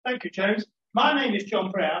Thank you, James. My name is John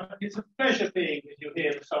Brown. It's a pleasure being with you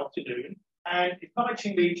here this afternoon and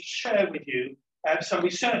inviting me to share with you some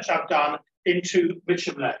research I've done into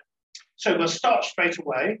Mitcham Lane. So we'll start straight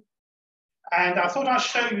away. And I thought I'd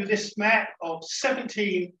show you this map of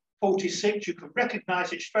 1746. You can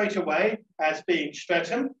recognise it straight away as being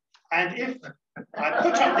Streatham. And if I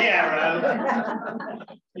put up the arrow,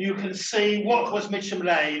 you can see what was Mitcham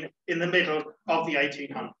Lane in the middle of the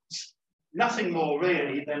 1800s. Nothing more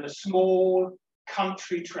really than a small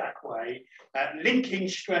country trackway linking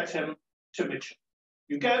Streatham to Mitcham.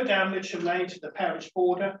 You go down Mitcham Lane to the parish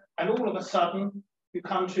border, and all of a sudden you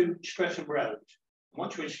come to Streatham Road.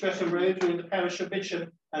 Once you're in Streatham Road, you're in the parish of Mitcham,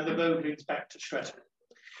 and the road leads back to Streatham.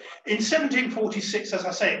 In 1746, as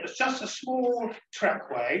I say, it was just a small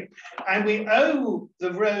trackway, and we owe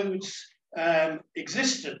the road's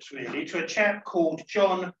existence really to a chap called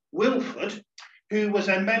John Wilford, who was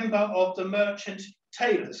a member of the Merchant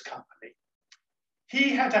Tailors Company. He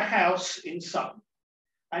had a house in Sutton,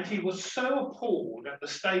 and he was so appalled at the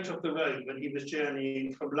state of the road when he was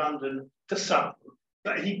journeying from London to Sutton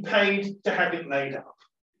that he paid to have it made up.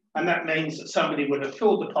 And that means that somebody would have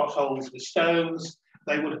filled the potholes with stones,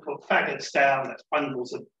 they would have put faggots down, that's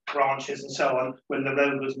bundles of branches and so on, when the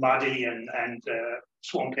road was muddy and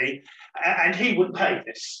swampy, and he would pay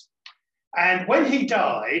this. And when he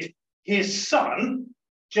died, his son,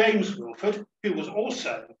 James Wilford, who was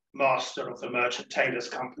also master of the Merchant Tailors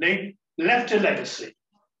Company, left a legacy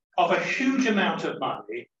of a huge amount of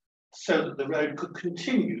money so that the road could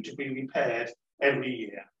continue to be repaired every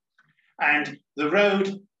year. And the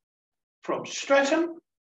road from Streatham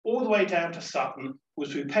all the way down to Sutton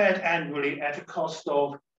was repaired annually at a cost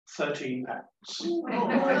of £13.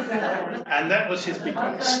 And that was his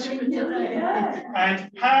bequest. And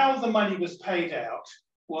how the money was paid out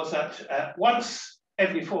was that once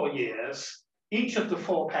every 4 years, each of the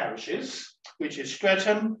 4 parishes, which is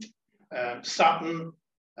Streatham, Sutton,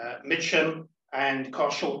 Mitcham, and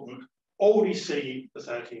Carshalton, all received the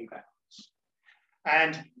 £13.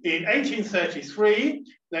 And in 1833,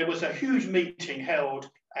 there was a huge meeting held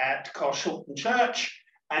at Carshalton Church,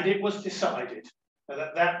 and it was decided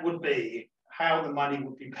that that would be how the money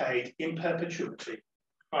would be paid in perpetuity,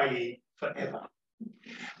 i.e. forever.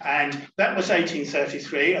 And that was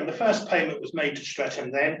 1833, and the first payment was made to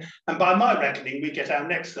Streatham then, and by my reckoning, we get our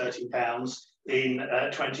next £13 in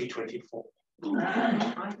 2024.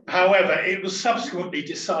 However, it was subsequently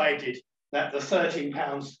decided that the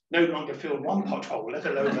 £13 no longer filled one pothole, let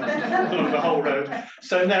alone the whole road.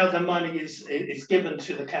 So now the money is given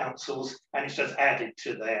to the councils and it's just added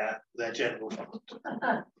to their general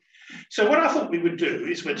fund. So what I thought we would do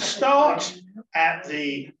is we'd start at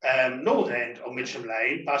the north end of Mitcham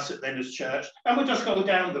Lane by St Leonard's Church, and we'll just go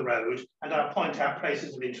down the road and I'll point out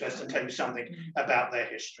places of interest and tell you something about their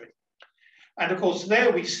history. And of course,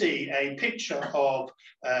 there we see a picture of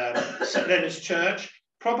St Leonard's Church,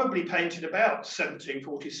 probably painted about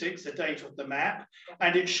 1746, the date of the map,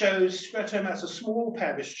 and it shows Streatham as a small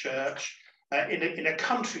parish church in a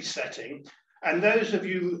country setting. And those of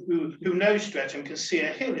you who know Streatham can see a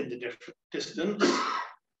hill in the distance.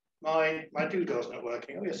 My doodle's not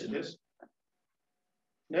working. Oh, yes, it is.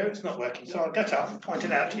 No, it's not working. So I'll get up and point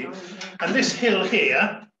it out to you. And this hill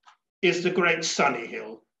here is the Great Sunny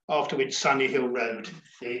Hill, after which Sunny Hill Road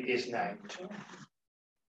is named.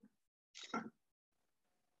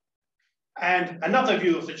 And another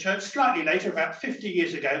view of the church slightly later, about 50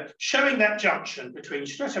 years ago, showing that junction between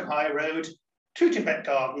Streatham High Road, to Tibet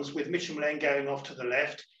Gardens, with Mitcham Lane going off to the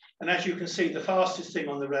left. And as you can see, the fastest thing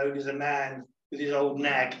on the road is a man with his old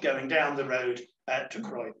nag going down the road to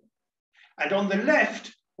Croydon. And on the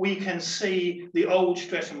left, we can see the old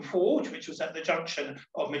Streatham Forge, which was at the junction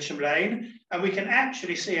of Mitcham Lane. And we can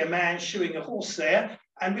actually see a man shoeing a horse there.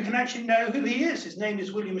 And we can actually know who he is. His name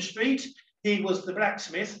is William Street. He was the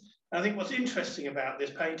blacksmith. And I think what's interesting about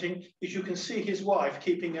this painting is you can see his wife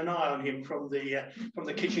keeping an eye on him from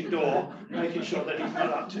the kitchen door, making sure that he's not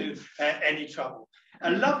up to any trouble.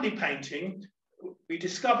 A lovely painting. We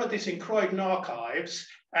discovered this in Croydon archives,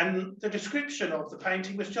 and the description of the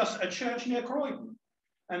painting was just a church near Croydon.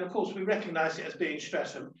 And of course, we recognise it as being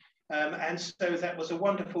Streatham. And so that was a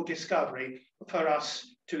wonderful discovery for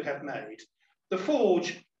us to have made. The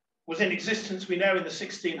forge was in existence, we know, in the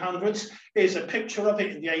 1600s. Here's a picture of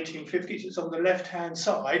it in the 1850s. It's on the left-hand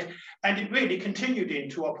side, and it really continued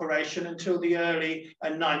into operation until the early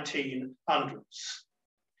 1900s.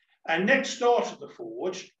 And next door to the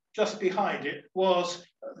forge, just behind it, was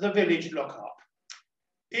the village lockup.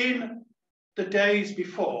 In the days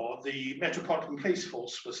before the Metropolitan Police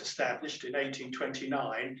Force was established in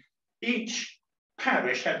 1829, each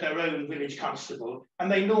parish had their own village constable, and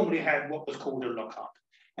they normally had what was called a lockup.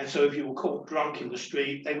 And so if you were caught drunk in the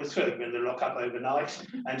street, they would throw you in the lockup overnight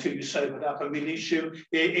until you sobered up and release you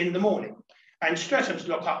in the morning. And Streatham's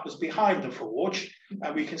lockup was behind the forge,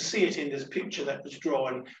 and we can see it in this picture that was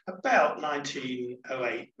drawn about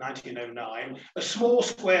 1908, 1909. A small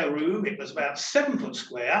square room, it was about 7 foot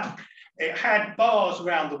square. It had bars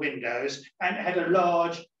around the windows, and it had a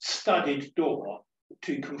large studded door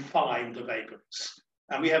to confine the vagrants.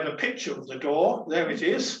 And we have a picture of the door, there it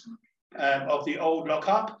is, of the old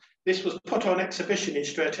lockup. This was put on exhibition in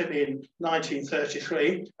Streatham in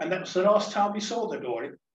 1933, and that was the last time we saw the door.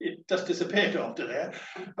 It just disappeared after there.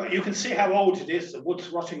 But you can see how old it is, the wood's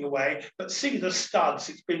rotting away, but see the studs,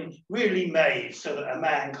 it's been really made so that a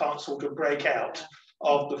man can't sort of break out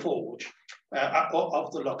of the forge,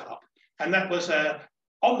 of the lockup. And that was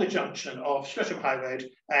on the junction of Streatham High Road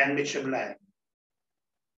and Mitcham Lane.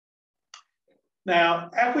 Now,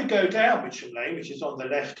 as we go down Mitcham Lane, which is on the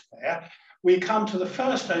left there, we come to the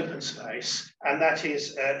first open space, and that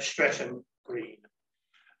is Streatham Green.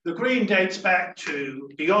 The green dates back to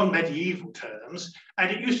beyond medieval terms, and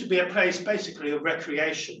it used to be a place basically of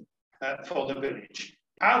recreation for the village.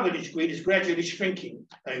 Our village green is gradually shrinking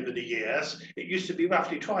over the years. It used to be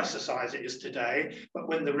roughly twice the size it is today, but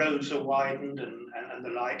when the roads are widened and the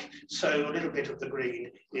like, so a little bit of the green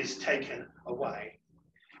is taken away.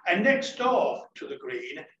 And next door to the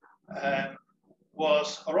green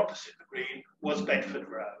or opposite the green, was Bedford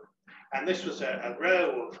Row. And this was a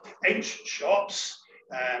row of ancient shops.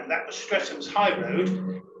 That was Streatham's High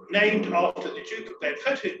Road, named after the Duke of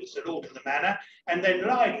Bedford, who was the lord of the manor, and then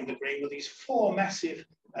lining the green with these 4 massive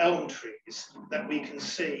elm trees that we can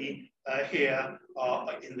see here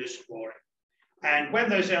in this drawing. And when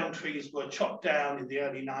those elm trees were chopped down in the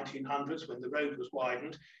early 1900s, when the road was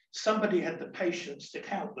widened, somebody had the patience to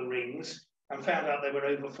count the rings and found out they were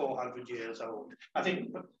over 400 years old. I think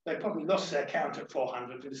they probably lost their count at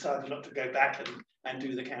 400 and decided not to go back and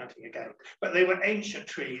do the counting again. But they were ancient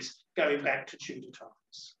trees going back to Tudor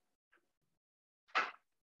times.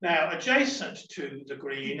 Now, adjacent to the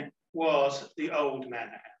green was the old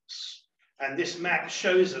manor house. And this map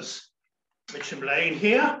shows us Mitcham Lane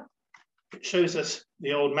here. It shows us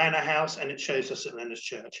the old manor house, and it shows us St Leonard's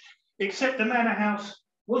Church. Except the manor house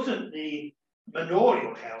wasn't the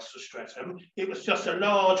manorial house for Streatham. It was just a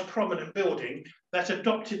large, prominent building that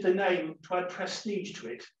adopted the name to add prestige to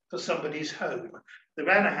it for somebody's home. The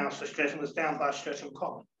manor house for Streatham was down by Streatham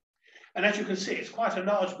Common. And as you can see, it's quite a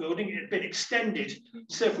large building. It had been extended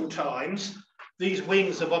several times. These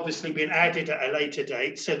wings have obviously been added at a later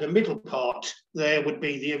date, so the middle part there would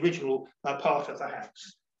be the original part of the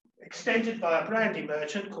house. Extended by a brandy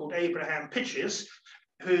merchant called Abraham Pitches,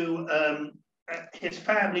 who his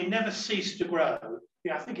family never ceased to grow.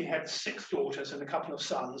 Yeah, I think he had 6 daughters and a couple of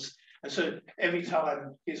sons. And so every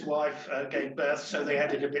time his wife gave birth, so they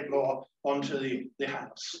added a bit more onto the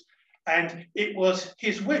house. And it was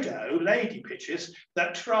his widow, Lady Pitches,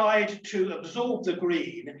 that tried to absorb the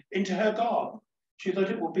green into her garden. She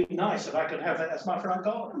thought it would be nice if I could have it as my front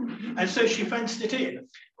garden. And so she fenced it in.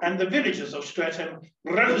 And the villagers of Streatham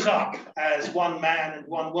rose up as one man and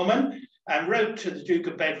one woman and wrote to the Duke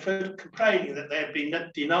of Bedford complaining that they had been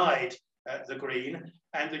denied the green.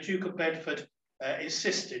 And the Duke of Bedford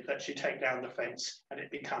insisted that she take down the fence and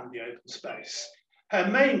it become the open space. Her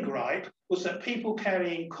main gripe was that people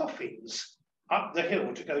carrying coffins up the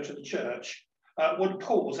hill to go to the church would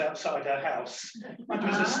pause outside her house. It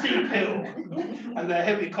was a steep hill and they're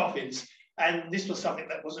heavy coffins, and this was something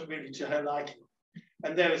that wasn't really to her liking.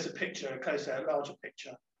 And there is a picture, a larger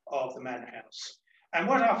picture of the manor house. And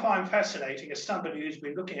what I find fascinating as somebody who's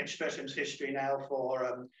been looking at Streatham's history now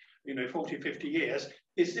for 40, 50 years,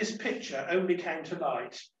 is this picture only came to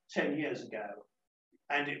light 10 years ago.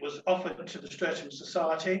 And it was offered to the Streatham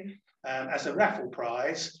Society as a raffle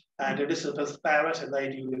prize, and Elizabeth Barrett, a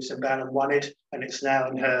lady who lives in Balham, won it, and it's now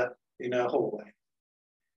in her hallway.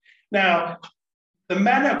 Now, the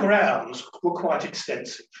manor grounds were quite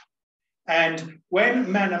extensive, and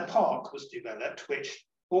when Manor Park was developed, which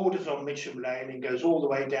borders on Mitcham Lane and goes all the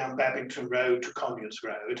way down Babington Road to Conyers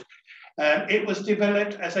Road, it was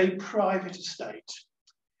developed as a private estate.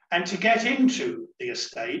 And to get into the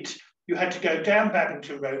estate, you had to go down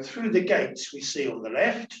Babington Road through the gates we see on the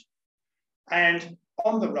left, and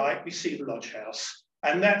on the right we see the lodge house,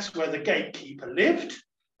 and that's where the gatekeeper lived.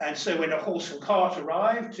 And so when a horse and cart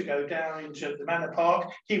arrived to go down into the Manor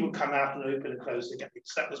Park, he would come out and open and close the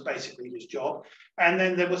gates. That was basically his job. And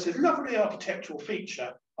then there was this lovely architectural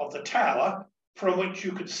feature of the tower from which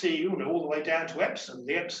you could see all the way down to Epsom,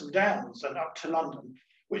 the Epsom Downs, and up to London,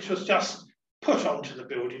 which was just put onto the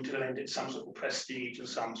building to lend it some sort of prestige and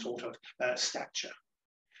some sort of stature.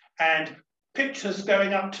 And pictures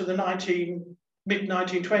going up to the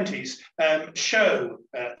mid-1920s show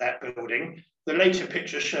that building. The later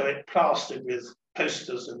pictures show it plastered with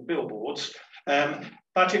posters and billboards,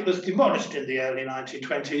 but it was demolished in the early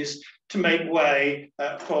 1920s to make way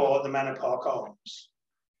for the Manor Park Arms.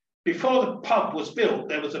 Before the pub was built,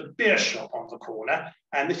 there was a beer shop on the corner,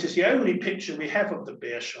 and this is the only picture we have of the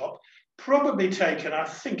beer shop, probably taken, I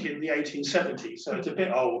think, in the 1870s, so it's a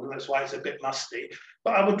bit old, and that's why it's a bit musty.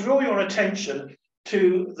 But I would draw your attention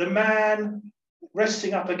to the man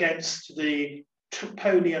resting up against the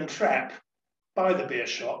pony and trap by the beer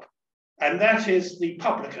shop, and that is the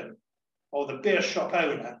publican, or the beer shop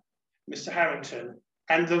owner, Mr. Harrington,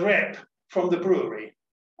 and the rep from the brewery.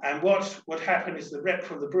 And what would happen is the rep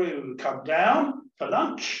from the brewery would come down for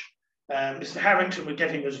lunch. Mr. Harrington would get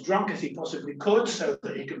him as drunk as he possibly could so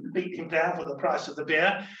that he could beat him down for the price of the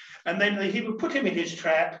beer. And then he would put him in his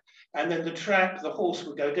trap, and then the horse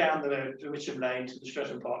would go down the road to Mitcham Lane to the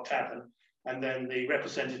Streatham Park Tavern. And then the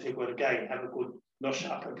representative would again have a good nosh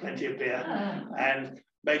up and plenty of beer, and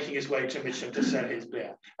making his way to Mitcham to sell his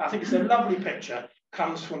beer. I think it's a lovely picture,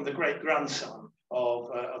 comes from the great-grandson of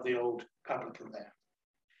the old publican there.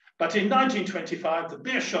 But in 1925, the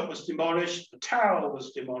beer shop was demolished, the tower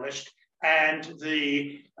was demolished, and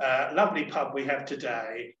the lovely pub we have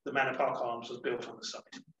today, the Manor Park Arms, was built on the site.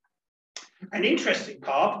 An interesting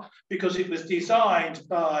pub because it was designed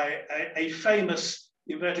by a famous,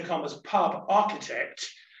 inverted commas, pub architect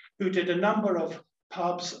who did a number of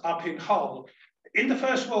pubs up in Hull. In the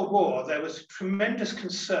First World War, there was tremendous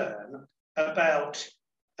concern about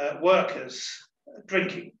workers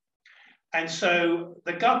drinking. And so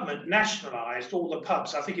the government nationalised all the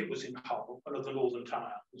pubs, I think it was in Hull, one of the northern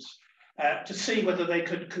towns, to see whether they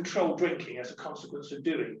could control drinking as a consequence of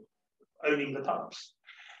owning the pubs.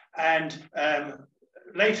 And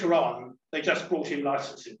later on, they just brought in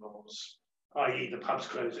licensing laws, i.e. the pubs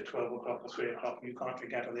close at 12 o'clock or 3 o'clock, and you can't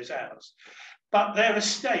drink out of these hours. But their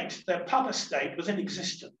estate, their pub estate, was in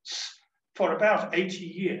existence for about 80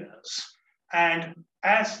 years. And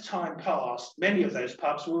as time passed, many of those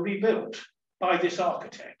pubs were rebuilt by this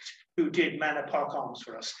architect who did Manor Park Arms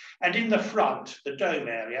for us. And in the front, the dome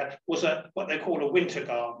area, was what they call a winter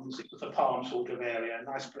gardens. It was a palm sort of area, a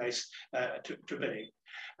nice place to be.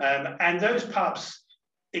 And those pubs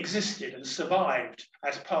existed and survived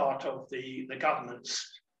as part of the government's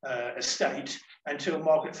estate until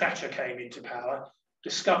Margaret Thatcher came into power,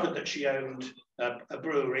 discovered that she owned a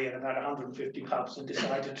brewery and about 150 pubs and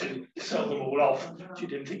decided to sell them all off. She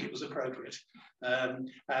didn't think it was appropriate.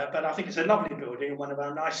 But I think it's a lovely building and one of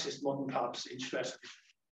our nicest modern pubs in Streatham.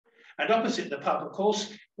 And opposite the pub, of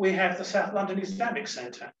course, we have the South London Islamic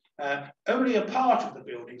Centre. Only a part of the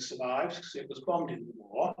building survives because it was bombed in the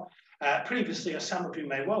war. Previously, as some of you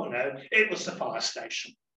may well know, it was the fire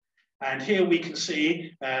station. And here we can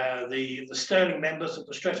see the Stirling members of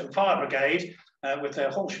the Streatham Fire Brigade with their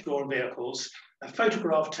horse-drawn vehicles, a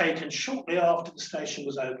photograph taken shortly after the station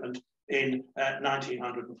was opened in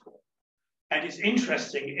 1904. And it's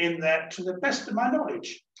interesting in that, to the best of my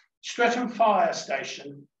knowledge, Streatham Fire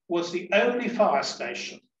Station was the only fire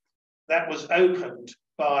station that was opened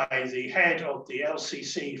by the head of the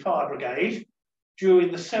LCC Fire Brigade,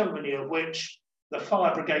 during the ceremony of which the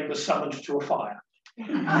fire brigade was summoned to a fire.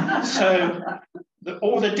 So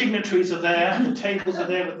all the dignitaries are there, the tables are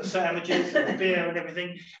there with the sandwiches and the beer and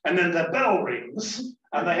everything, and then the bell rings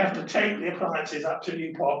and they have to take the appliances up to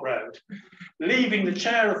Newport Road, leaving the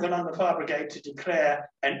chair of the London Fire Brigade to declare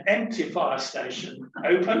an empty fire station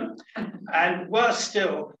open. And worse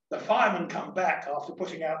still, the firemen come back after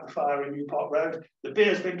putting out the fire in Newport Road, the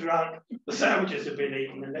beer's been drunk, the sandwiches have been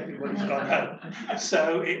eaten, and everybody's gone home.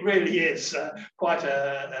 So it really is quite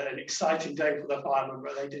an exciting day for the firemen,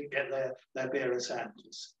 but they didn't get their beer and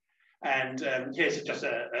sandwiches. And here's just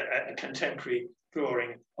a contemporary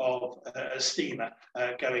drawing of a steamer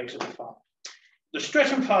going to the fire. The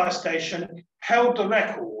Streatham Fire Station held the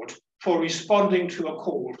record for responding to a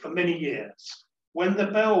call for many years. When the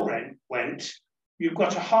bell went, you've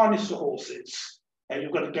got to harness the horses and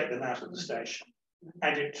you've got to get them out of the station.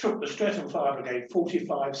 And it took the Streatham Fire Brigade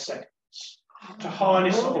 45 seconds to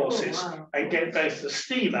harness the horses and get both the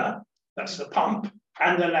steamer, that's the pump,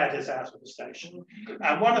 and the ladders out of the station.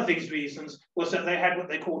 And one of these reasons was that they had what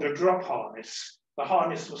they called a drop harness. The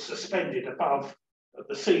harness was suspended above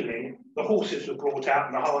the ceiling, the horses were brought out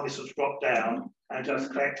and the harness was dropped down and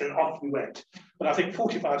just clicked and off we went. But I think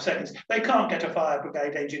 45 seconds, they can't get a fire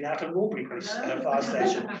brigade engine out of Roe Bridge fire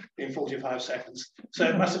station in 45 seconds. So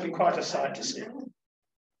it must have been quite a sight to see.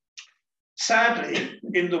 Sadly,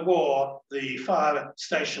 in the war, the fire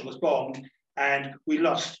station was bombed and we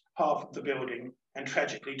lost half of the building, and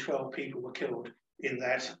tragically 12 people were killed in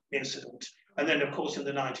that incident. And then, of course, in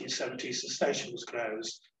the 1970s, the station was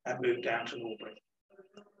closed and moved down to Norbury.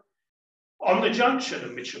 On the junction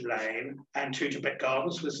of Mitcham Lane and Two Tibet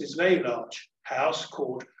Gardens was this very large house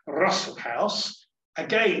called Russell House,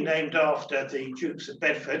 again named after the Dukes of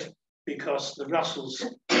Bedford, because the Russells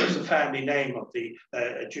was the family name of the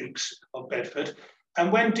Dukes of Bedford.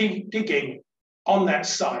 And when digging on that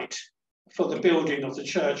site for the building of the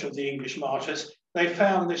Church of the English Martyrs, they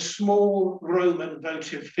found this small Roman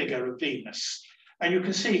votive figure of Venus. And you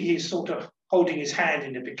can see he's sort of holding his hand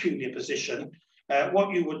in a peculiar position.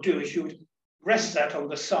 What you would do is you would rest that on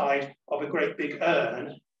the side of a great big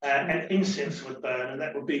urn, and incense would burn, and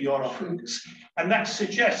that would be your offerings. And that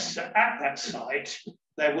suggests that at that site,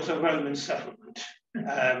 there was a Roman settlement.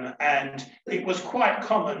 And it was quite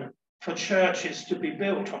common for churches to be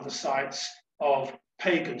built on the sites of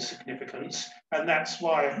pagan significance. And that's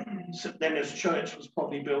why St. Leonard's Church was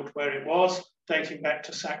probably built where it was, dating back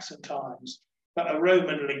to Saxon times. But a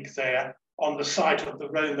Roman link there on the site of the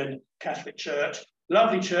Roman Catholic Church.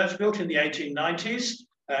 Lovely church built in the 1890s,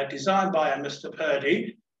 designed by a Mr.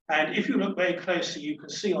 Purdy. And if you look very closely, you can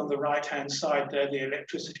see on the right-hand side there the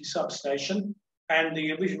electricity substation and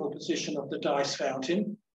the original position of the dice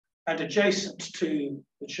fountain. And adjacent to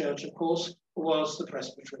the church, of course, was the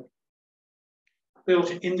presbytery.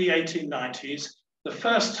 Built in the 1890s, the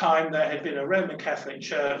first time there had been a Roman Catholic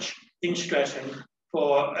church in Streatham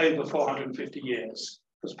for over 450 years.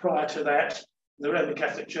 Because prior to that, the Roman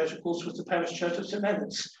Catholic Church, of course, was the parish church of St.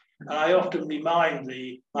 Leonard's. And I often remind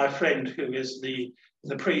my friend, who is the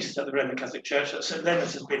priest at the Roman Catholic Church, that St.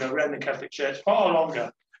 Leonard's has been a Roman Catholic church far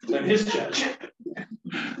longer than his church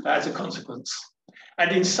as a consequence.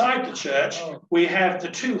 And inside the church, we have the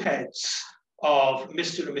two heads of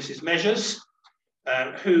Mr. and Mrs. Measures,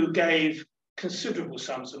 who gave considerable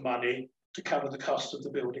sums of money to cover the cost of the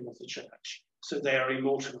building of the church. So they are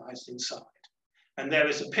immortalised inside. And there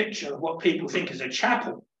is a picture of what people think is a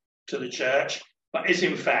chapel to the church, but is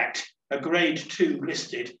in fact a Grade 2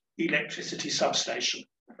 listed electricity substation.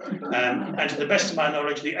 And to the best of my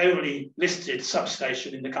knowledge, the only listed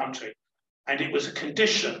substation in the country. And it was a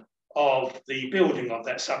condition of the building of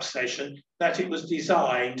that substation that it was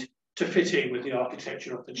designed to fit in with the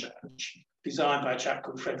architecture of the church. Designed by a chap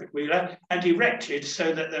called Frederick Wheeler, and erected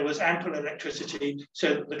so that there was ample electricity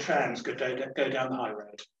so that the trams could go down the high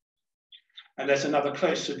road. And there's another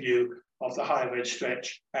closer view of the high road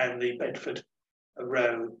stretch and the Bedford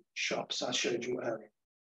Row shops I showed you earlier.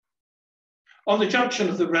 On the junction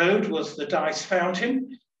of the road was the Dice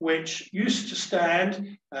Fountain, which used to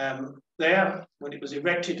stand there when it was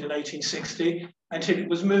erected in 1860 until it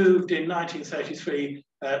was moved in 1933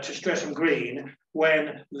 to Streatham Green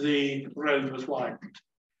when the road was widened.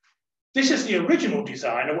 This is the original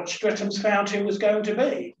design of what Streatham's fountain was going to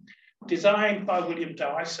be. Designed by William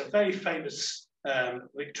Dice, a very famous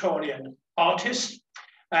Victorian artist,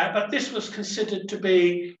 but this was considered to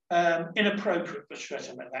be inappropriate for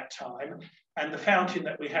Streatham at that time, and the fountain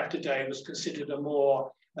that we have today was considered a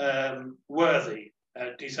more worthy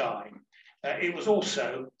design. It was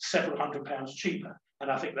also several £100s cheaper, and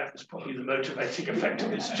I think that was probably the motivating effect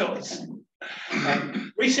of its choice.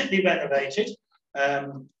 Recently renovated,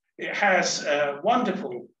 it has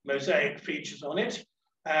wonderful mosaic features on it,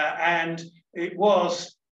 and it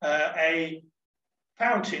was a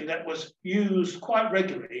fountain that was used quite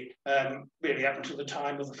regularly, really up until the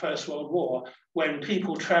time of the First World War. When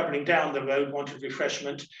people travelling down the road wanted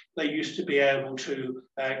refreshment, they used to be able to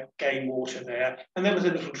gain water there, and there was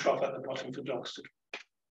a little trough at the bottom for dogs to drink.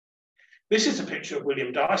 This is a picture of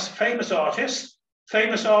William Dice, famous artist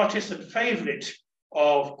and favourite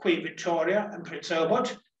of Queen Victoria and Prince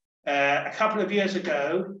Albert. A couple of years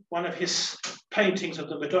ago, one of his paintings of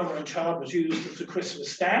the Madonna and Child was used as a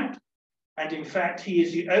Christmas stamp. And in fact, he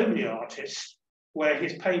is the only artist where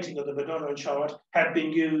his painting of the Madonna and Child had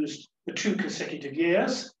been used for 2 consecutive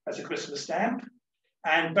years as a Christmas stamp.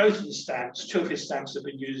 And both of the stamps, 2 of his stamps have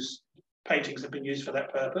been used, paintings have been used for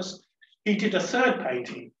that purpose. He did a 3rd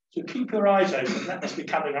painting, so keep your eyes open. That must be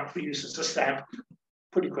coming up for use as a stamp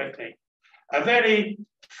pretty quickly. A very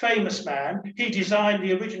famous man. He designed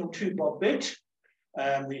the original 2-bob bit,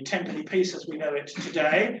 the 10-penny piece as we know it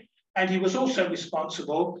today. And he was also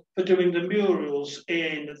responsible for doing the murals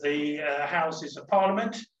in the Houses of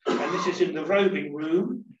Parliament. And this is in the robing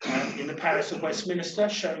room in the Palace of Westminster,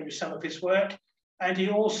 showing you some of his work. And he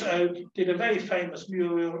also did a very famous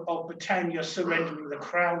mural of Britannia surrendering the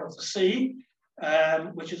crown of the sea,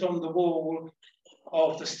 which is on the wall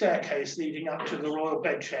of the staircase leading up to the royal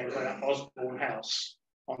bedchamber at Osborne House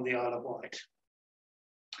on the Isle of Wight.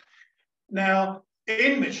 Now,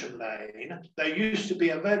 in Mitcham Lane, there used to be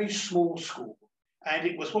a very small school, and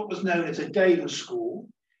it was what was known as a dame school.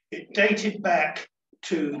 It dated back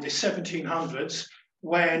to the 1700s,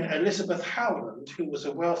 when Elizabeth Howland, who was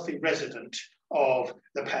a wealthy resident of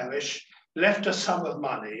the parish, left a sum of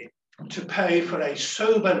money to pay for a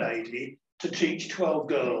sober lady to teach 12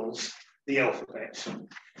 girls the alphabet.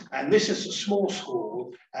 And this is a small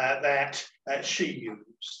school that she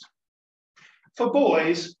used. For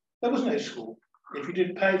boys, there was no school. If you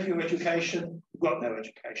didn't pay for your education, you got no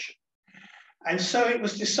education. And so it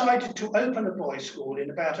was decided to open a boys' school in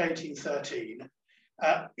about 1813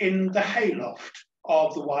 in the hayloft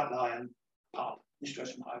of the White Lion pub in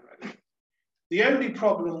Streatham High Road. The only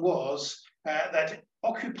problem was that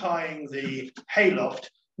occupying the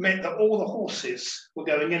hayloft meant that all the horses were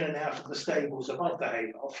going in and out of the stables above the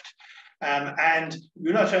hayloft. And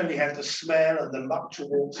you not only had the smell and the muck to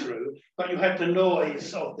walk through, but you had the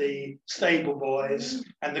noise of the stable boys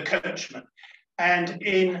and the coachman. And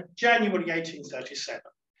in January 1837,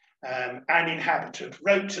 an inhabitant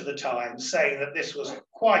wrote to the Times saying that this was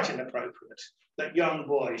quite inappropriate, that young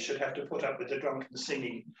boys should have to put up with the drunken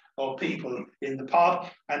singing of people in the pub,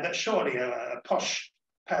 and that surely a posh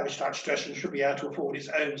parish like Streatham should be able to afford its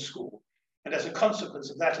own school. And as a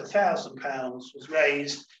consequence of that, £1,000 was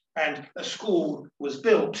raised and a school was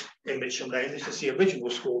built in Mitcham Lane. This is the original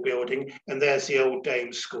school building, and there's the old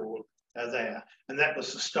Dame's School there. And that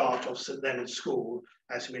was the start of St Leonard School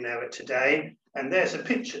as we know it today. And there's a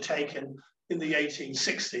picture taken in the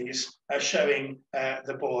 1860s showing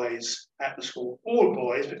the boys at the school, all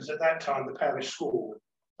boys, because at that time the parish school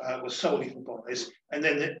was solely for boys. And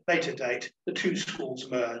then at a later date, the two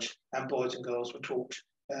schools merged and boys and girls were taught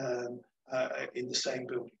in the same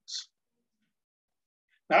buildings.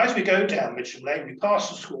 Now, as we go down Mitcham Lane, we pass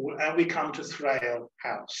the school and we come to Thrale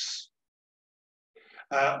House.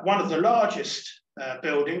 One of the largest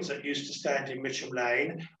buildings that used to stand in Mitcham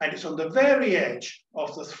Lane, and it's on the very edge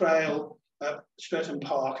of the Thrale Streatham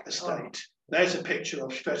Park estate. There's a picture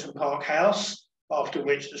of Streatham Park House, after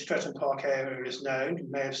which the Streatham Park area is known. You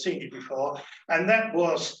may have seen it before. And that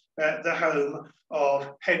was the home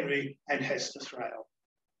of Henry and Hester Thrale.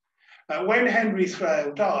 When Henry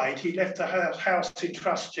Thrale died, he left the house in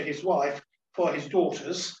trust to his wife for his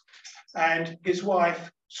daughters, and his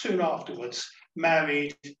wife soon afterwards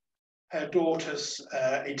married her daughter's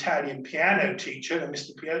Italian piano teacher,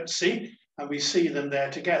 Mr. Piozzi, and we see them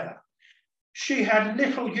there together. She had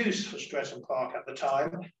little use for Streatham Park at the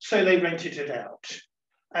time, so they rented it out.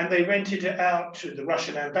 And they rented it out to the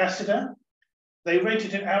Russian ambassador. They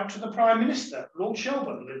rented it out to the Prime Minister. Lord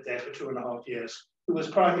Shelburne lived there for 2.5 years, who was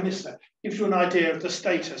Prime Minister. Gives you an idea of the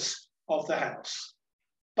status of the house.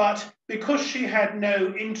 But because she had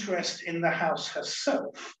no interest in the house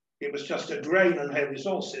herself, it was just a drain on her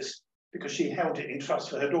resources because she held it in trust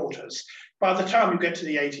for her daughters. By the time you get to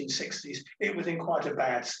the 1860s, it was in quite a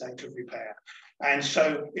bad state of repair. And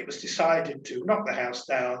so it was decided to knock the house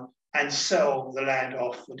down and sell the land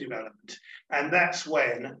off for development. And that's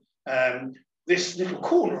when this little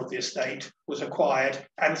corner of the estate was acquired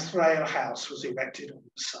and Thrale House was erected on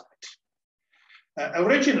the site.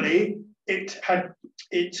 Originally, it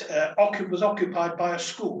was occupied by a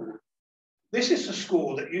school. This is the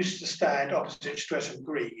school that used to stand opposite Streatham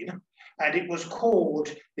Green, and it was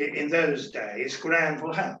called, in those days,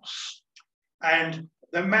 Granville House. And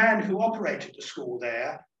the man who operated the school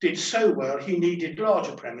there did so well, he needed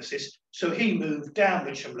larger premises, so he moved down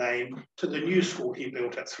Mitcham Lane to the new school he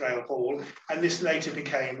built at Thrale Hall, and this later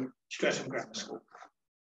became Streatham Grammar School.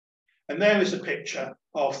 And there is a picture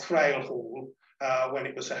of Thrale Hall when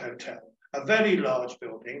it was a hotel. A very large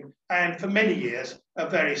building, and for many years, a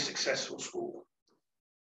very successful school.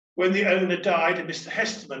 When the owner died, Mr.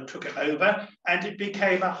 Hesterman took it over, and it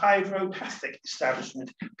became a hydropathic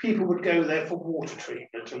establishment. People would go there for water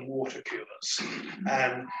treatment and water cures.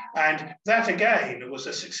 And that, again, was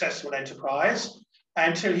a successful enterprise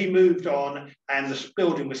until he moved on and the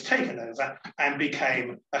building was taken over and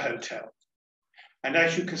became a hotel. And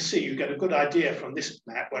as you can see, you get a good idea from this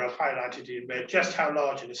map where I've highlighted in red just how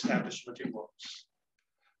large an establishment it was.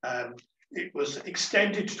 It was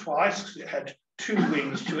extended twice because it had 2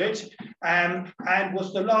 wings to it and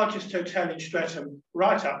was the largest hotel in Streatham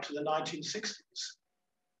right up to the 1960s.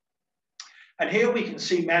 And here we can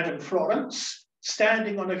see Madame Florence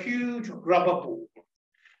standing on a huge rubber ball.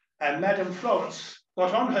 And Madame Florence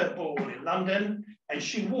got on her ball in London and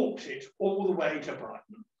she walked it all the way to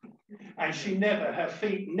Brighton. And her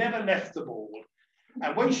feet never left the ball.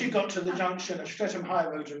 And when she got to the junction of Streatham High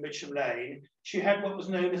Road and Mitcham Lane, she had what was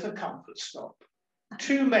known as a comfort stop.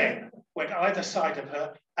 2 men went either side of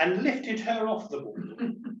her and lifted her off the wall.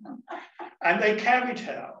 And they carried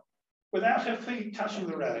her, without her feet touching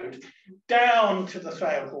the road, down to the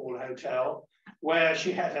Thrale Hall Hotel, where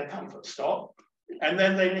she had her comfort stop. And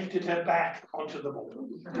then they lifted her back onto the ball.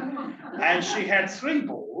 And she had 3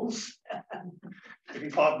 balls, if you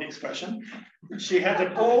pardon the expression. She had a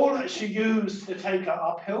ball that she used to take her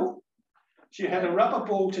uphill. She had a rubber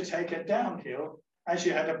ball to take her downhill. And she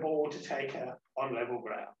had a ball to take her on level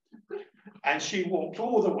ground. And she walked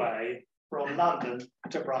all the way from London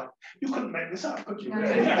to Brighton. You couldn't make this up, could you?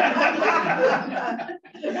 Why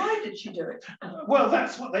did she do it? Well,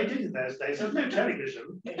 that's what they did in those days. There was no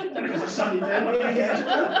television. It was a sunny day. What do you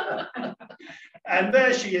get? And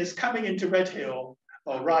there she is, coming into Red Hill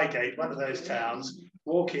or Reigate, one of those towns,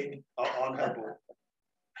 walking on her ball.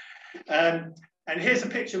 And here's a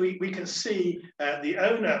picture. We can see the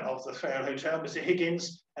owner of the Thrale Hotel, Mr.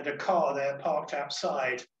 Higgins, and a car there parked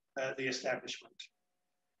outside the establishment.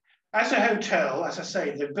 As a hotel, as I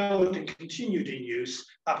say, the building continued in use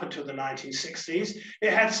up until the 1960s.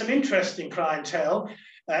 It had some interesting clientele.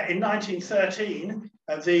 In 1913,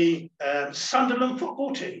 the Sunderland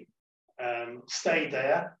football team stayed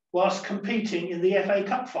there whilst competing in the FA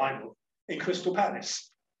Cup final in Crystal Palace.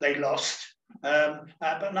 They lost,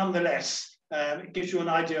 but nonetheless, it gives you an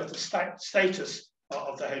idea of the status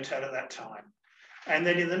of the hotel at that time. And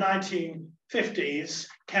then in the 1950s,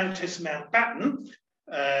 Countess Mountbatten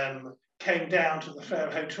came down to the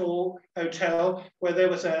Thrale Hotel, where there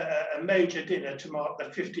was a major dinner to mark the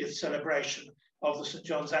 50th celebration of the St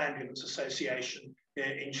John's Ambulance Association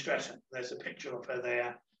in Streatham. There's a picture of her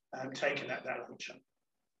there taken at that luncheon.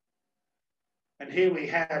 And here we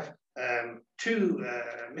have 2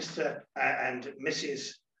 Mr. and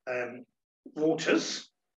Mrs. Waters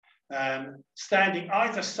standing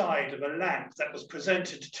either side of a lamp that was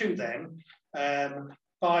presented to them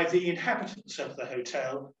by the inhabitants of the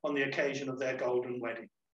hotel on the occasion of their golden wedding.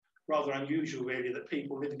 Rather unusual, really, that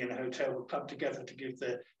people living in a hotel would club together to give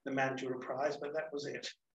the manager a prize, but that was it.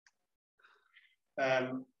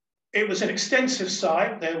 It was an extensive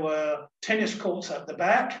site. There were tennis courts at the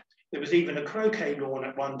back. There was even a croquet lawn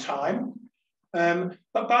at one time. But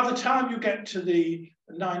by the time you get to the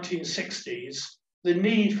 1960s, the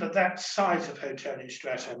need for that size of hotel in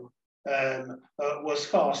Streatham was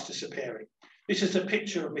fast disappearing. This is a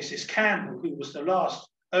picture of Mrs. Campbell, who was the last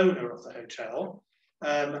owner of the hotel,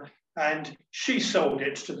 and she sold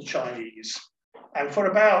it to the Chinese. And for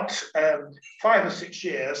about 5 or 6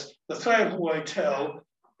 years, the Thrale Hall Hotel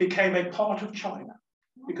became a part of China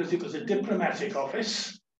because it was a diplomatic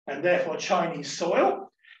office and therefore Chinese soil.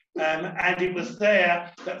 And it was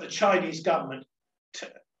there that the Chinese government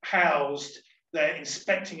housed their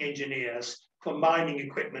inspecting engineers for mining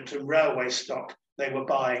equipment and railway stock they were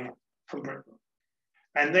buying from Britain.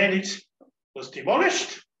 And then it was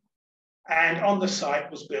demolished, and on the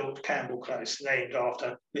site was built Campbell Close, named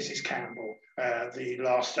after Mrs. Campbell, the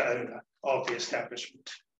last owner of the establishment.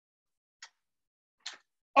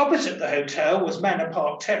 Opposite the hotel was Manor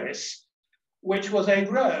Park Terrace, which was a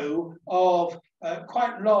row of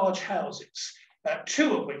quite large houses,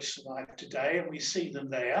 2 of which survive today, and we see them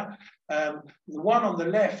there. The one on the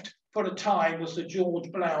left, for a time, was the George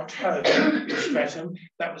Blount Home in Streatham.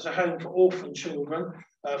 That was a home for orphan children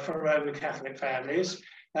from Roman Catholic families.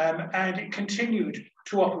 And it continued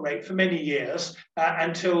to operate for many years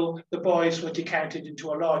until the boys were decanted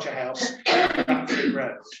into a larger house on Buckford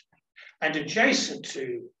Road. And adjacent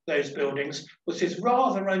to those buildings was this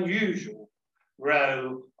rather unusual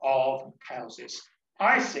row of houses.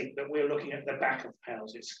 I think that we're looking at the back of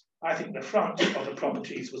houses. I think the front of the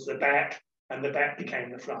properties was the back, and the back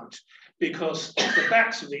became the front, because the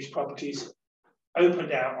backs of these properties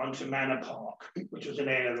opened out onto Manor Park, which was an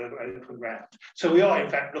area of open ground. So we are, in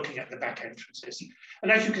fact, looking at the back entrances.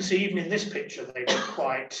 And as you can see, even in this picture, they were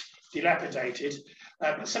quite dilapidated.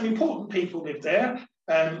 But some important people lived there.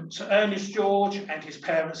 So Ernest George and his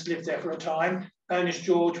parents lived there for a time. Ernest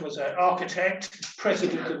George was an architect,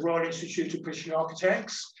 president of the Royal Institute of British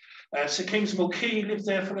Architects. Sir Kingsmill Key lived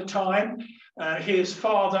there for a time. His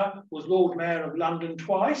father was Lord Mayor of London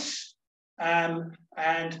twice,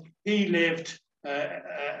 and he lived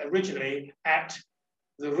originally at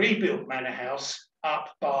the rebuilt manor house up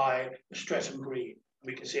by Streatham Green.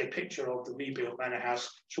 We can see a picture of the rebuilt manor house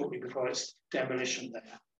shortly before its demolition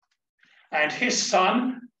there. And his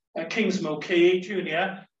son, Kingsmill Key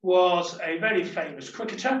Jr., was a very famous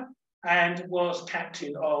cricketer and was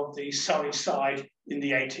captain of the Surrey side in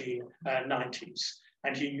the 1890s.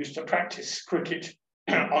 And he used to practice cricket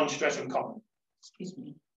on Streatham Common. Excuse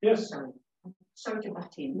me. Yes. Sorry to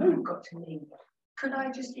butt in. No. I've got to leave. Could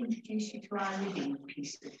I just introduce you to our living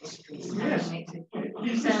piece of history? Yes.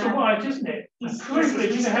 It's Mr. White, isn't it? It's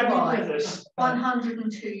privilege to have you with us.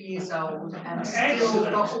 102 years old and still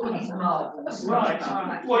Excellent. got all his marbles.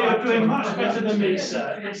 Right. Well, you're doing much better than me,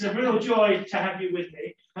 sir. It's a real joy to have you with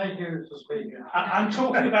me. Thank you for speaking. I'm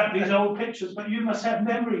talking about these old pictures, but you must have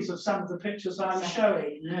memories of some of the pictures I'm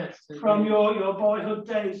showing. Yes. From your boyhood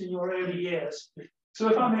days in your early years. So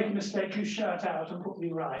if I make a mistake, you shout out and put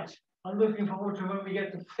me right. I'm looking forward to when we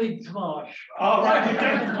get to Figs Marsh. All right, we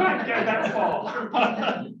don't quite go that far.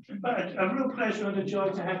 But a real pleasure and a joy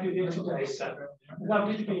to have you here today, sir.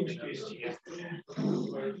 Lovely to be introduced to you.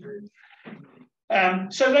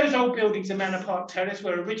 So those old buildings in Manor Park Terrace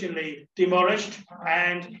were originally demolished,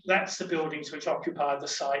 and that's the buildings which occupy the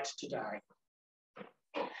site today.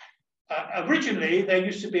 Originally, there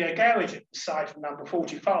used to be a garage at the site of number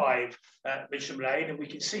 45 Mitcham Lane, and we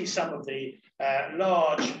can see some of the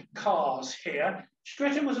large cars here.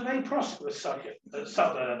 Streatham was a very prosperous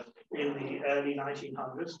suburb in the early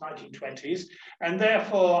 1900s, 1920s, and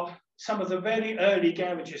therefore some of the very early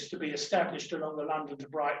garages to be established along the London to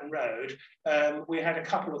Brighton Road, we had a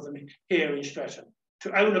couple of them here in Streatham.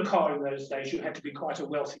 To own a car in those days, you had to be quite a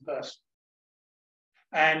wealthy person.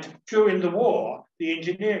 And during the war, the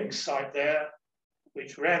engineering site there,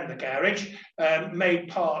 which ran the garage, made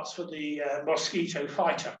parts for the Mosquito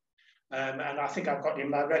fighter. And I think I've got in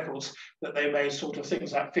my records that they made sort of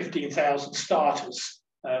things like 15,000 starters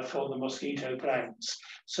for the Mosquito planes.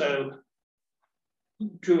 So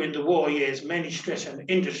during the war years, many Streatham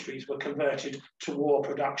industries were converted to war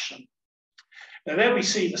production. Now there we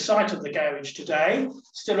see the site of the garage today,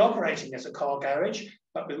 still operating as a car garage,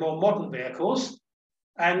 but with more modern vehicles.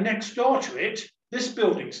 And next door to it, this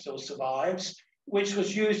building still survives, which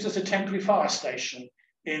was used as a temporary fire station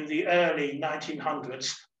in the early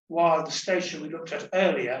 1900s, while the station we looked at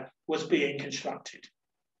earlier was being constructed.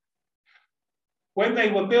 When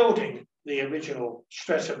they were building the original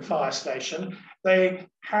Streatham fire station, they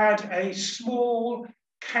had a small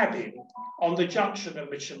cabin on the junction of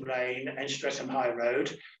Mitcham Lane and Streatham High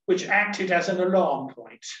Road, which acted as an alarm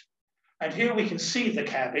point. And here we can see the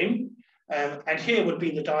cabin. And here would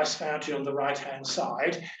be the dice fountain on the right-hand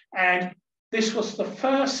side. And this was the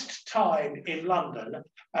first time in London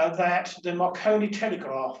that the Marconi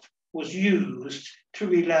telegraph was used to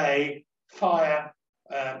relay fire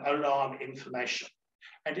alarm information.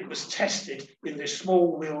 And it was tested in this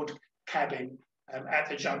small-wheeled cabin at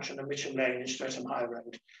the junction of Mitcham Lane and Streatham High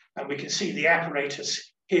Road. And we can see the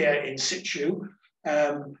apparatus here in situ.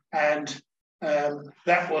 That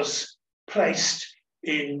was placed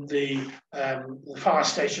in the fire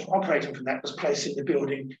station operating from that was placed in the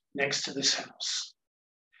building next to this house.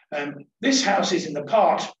 This house is in the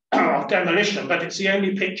part of demolition, but it's the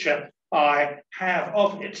only picture I have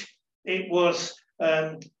of it. It was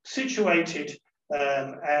situated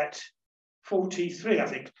at 43, I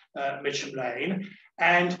think, Mitcham Lane,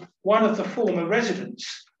 and one of the former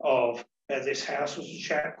residents of this house was a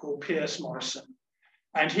chap called Pierce Morrison,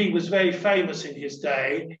 and he was very famous in his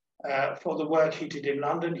day for the work he did in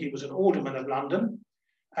London. He was an alderman of London,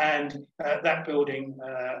 and that building,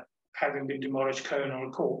 having been demolished,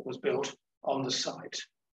 Colonial Court was built on the site.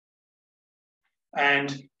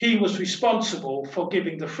 And he was responsible for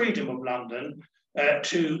giving the freedom of London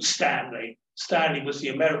to Stanley. Stanley was the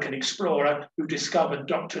American explorer who discovered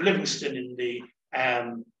Dr. Livingstone in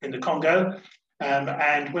the Congo.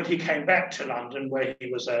 And when he came back to London, where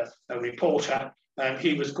he was a reporter,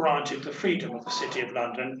 he was granted the freedom of the City of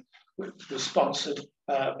London, which was sponsored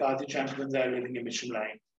by the gentleman there living in Mitcham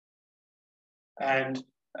Lane. And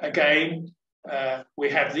again, we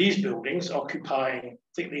have these buildings occupying, I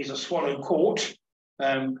think these are Swallow Court,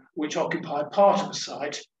 which occupied part of the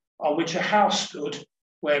site on which a house stood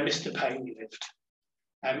where Mr. Payne lived.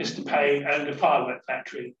 And Mr. Payne owned a firework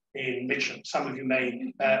factory in Mitcham. Some of you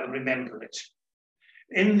may remember it.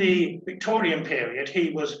 In the Victorian period,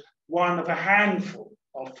 he was one of a handful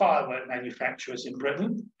of firework manufacturers in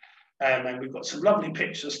Britain. And we've got some lovely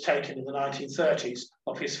pictures taken in the 1930s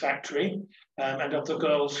of his factory and of the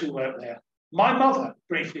girls who worked there. My mother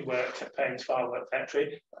briefly worked at Payne's firework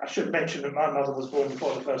factory. I should mention that my mother was born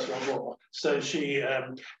before the First World War, so she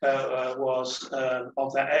was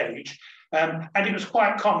of that age. And it was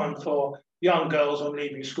quite common for young girls on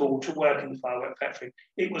leaving school to work in the firework factory.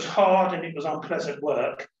 It was hard and it was unpleasant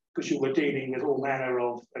work because you were dealing with all manner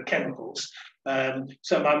of chemicals.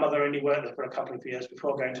 So my mother only worked there for a couple of years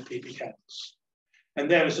before going to PP camps.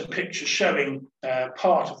 And there is a picture showing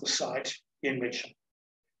part of the site in Mitcham.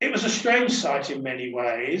 It was a strange site in many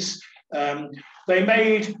ways. They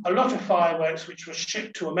made a lot of fireworks which were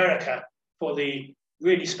shipped to America for the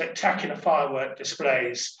really spectacular firework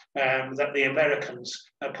displays that the Americans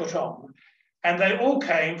put on. And they all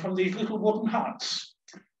came from these little wooden huts.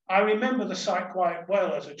 I remember the site quite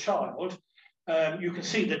well as a child. You can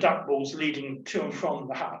see the duck balls leading to and from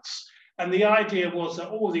the huts. And the idea was that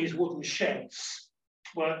all these wooden sheds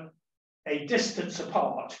were a distance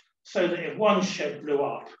apart so that if one shed blew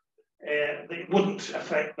up, it wouldn't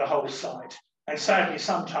affect the whole site. And sadly,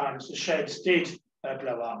 sometimes the sheds did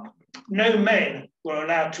blow up. No men were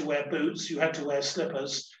allowed to wear boots. You had to wear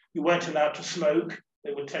slippers. You weren't allowed to smoke.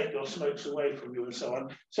 They would take your smokes away from you and so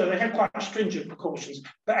on. So they had quite stringent precautions,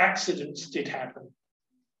 but accidents did happen.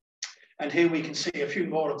 And here we can see a few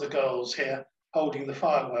more of the girls here holding the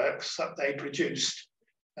fireworks that they produced.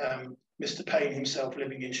 Mr. Payne himself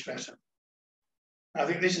living in Streatham. I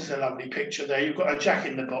think this is a lovely picture there. You've got a jack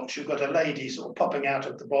in the box. You've got a lady sort of popping out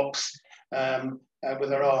of the box with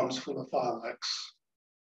her arms full of fireworks.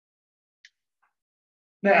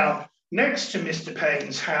 Now, next to Mr.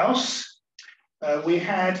 Payne's house, we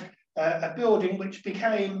had a building which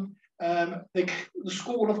became the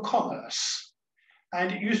School of Commerce. And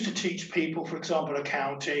it used to teach people, for example,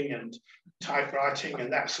 accounting and typewriting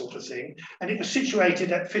and that sort of thing. And it was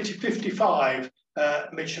situated at 55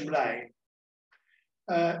 Mitcham Lane.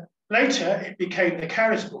 Later, it became the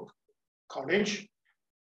Carisbrooke College.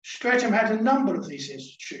 Streatham had a number of these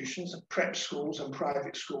institutions, prep schools and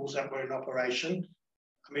private schools that were in operation.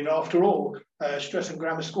 I mean, after all, Streatham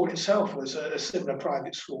Grammar School itself was a similar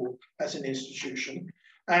private school as an institution.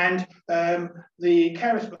 And the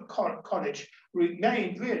Carisbrooke College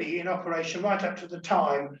remained really in operation right up to the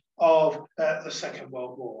time of the Second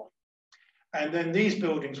World War. And then these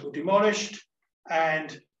buildings were demolished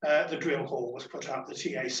and the drill hall was put up, the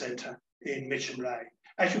TA Centre in Mitcham Lane.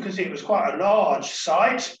 As you can see, it was quite a large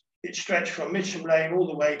site. It stretched from Mitcham Lane all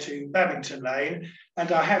the way to Babington Lane.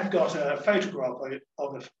 And I have got a photograph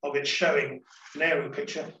of it showing an aerial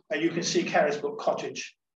picture. And you can see Carisbrooke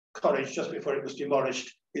College just before it was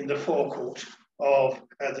demolished in the forecourt of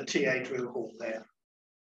the TA drill hall there.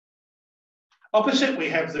 Opposite, we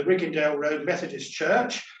have the Riggindale Road Methodist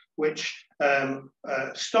Church, which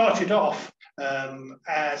started off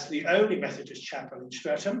as the only Methodist chapel in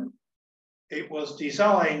Streatham. It was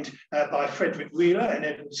designed by Frederick Wheeler and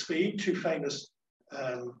Edward Speed, two famous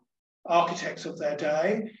architects of their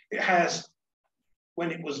day. It has,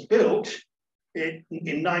 when it was built in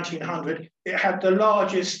 1900, it had the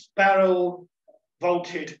largest barrel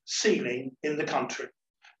vaulted ceiling in the country.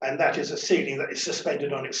 And that is a ceiling that is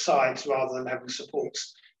suspended on its sides rather than having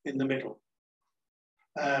supports in the middle.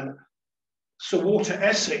 Sir Walter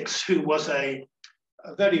Essex, who was a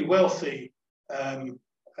very wealthy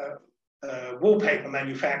wallpaper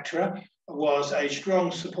manufacturer, was a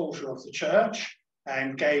strong supporter of the church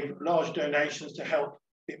and gave large donations to help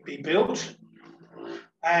it be built.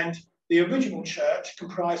 And the original church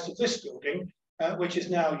comprised of this building, which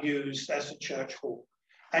is now used as a church hall.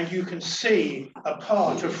 And you can see a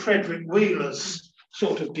part of Frederick Wheeler's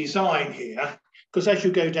sort of design here, because as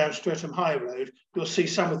you go down Streatham High Road, you'll see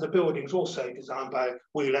some of the buildings also designed by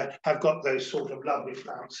Wheeler have got those sort of lovely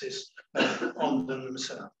flounces on them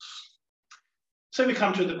themselves. So we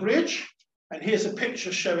come to the bridge, and here's a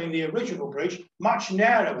picture showing the original bridge, much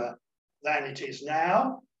narrower than it is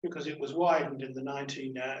now, because it was widened in the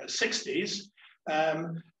 1960s,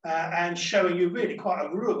 and showing you really quite a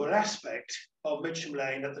rural aspect of Mitcham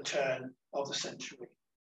Lane at the turn of the century.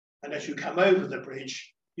 And as you come over the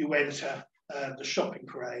bridge, you enter the shopping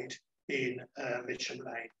parade in Mitcham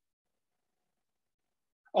Lane.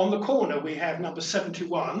 On the corner, we have number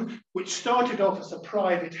 71, which started off as a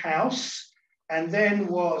private house and then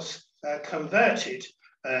was converted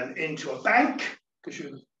into a bank, because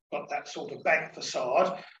you've got that sort of bank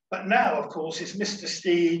facade. But now, of course, it's Mr.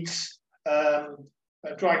 Steed's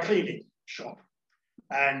dry cleaning shop.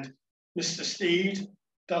 And Mr. Steed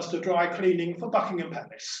does the dry cleaning for Buckingham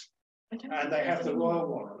Palace. And they have the royal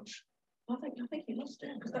warrant. I think he lost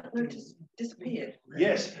it because that notice disappeared.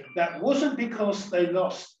 Yes, that wasn't because they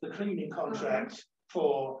lost the cleaning contract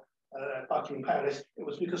for Buckingham Palace, it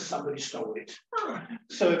was because somebody stole it.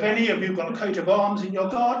 So if any of you got a coat of arms in your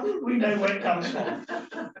garden, we know where it comes from.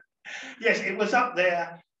 Yes, it was up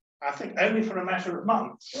there, I think, only for a matter of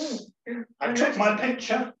months. I took my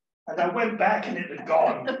picture and I went back and it had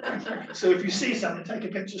gone. So if you see something, take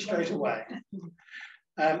a picture straight away.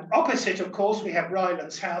 Opposite, of course, we have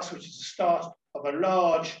Ryland's house, which is the start of a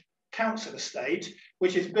large council estate,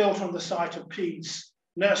 which is built on the site of Pede's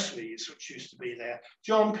nurseries which used to be there.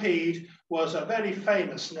 John Peed was a very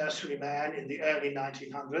famous nurseryman in the early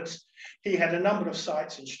 1900s. He had a number of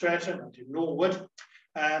sites in Streatham and in Norwood,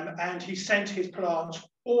 and he sent his plants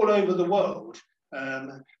all over the world.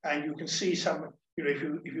 And you can see some, you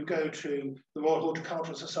know, if you go to the Royal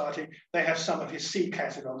Horticultural Society, they have some of his seed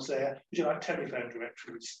catalogues there, which are like telephone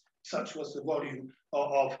directories. Such was the volume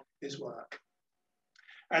of his work.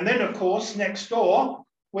 And then, of course, next door,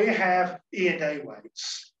 we have E&A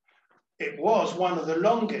Waits. It was one of the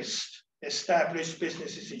longest established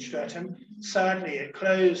businesses in Streatham. Sadly, it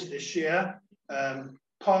closed this year,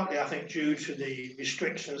 partly, I think, due to the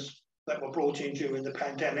restrictions that were brought in during the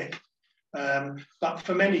pandemic. But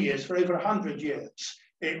for many years, for over 100 years,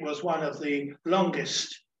 it was one of the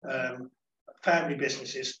longest family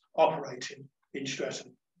businesses operating in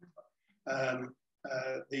Streatham.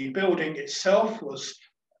 The building itself was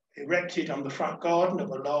erected on the front garden of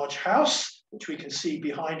a large house, which we can see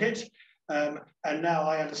behind it. And now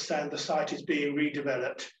I understand the site is being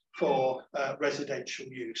redeveloped for residential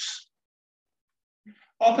use.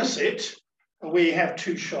 Opposite, we have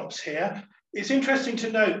two shops here. It's interesting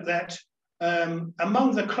to note that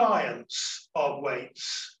among the clients of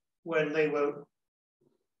Waits, when they were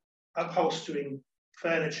upholstering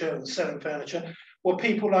furniture and selling furniture, were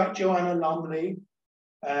people like Joanna Lumley,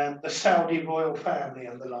 the Saudi royal family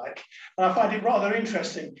and the like. And I find it rather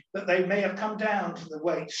interesting that they may have come down to the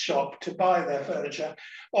Waits shop to buy their furniture,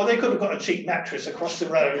 or they could have got a cheap mattress across the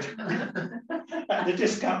road at the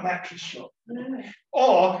discount mattress shop.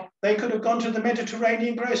 Or they could have gone to the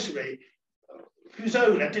Mediterranean grocery, whose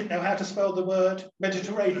owner didn't know how to spell the word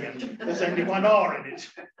Mediterranean. There's only one R in it.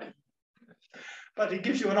 But it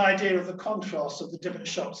gives you an idea of the contrast of the different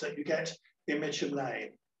shops that you get in Mitcham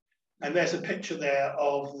Lane. And there's a picture there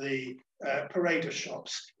of the parade of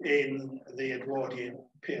shops in the Edwardian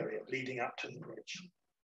period leading up to the bridge.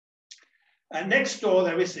 And next door,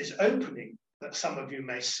 there is this opening that some of you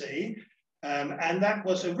may see. And that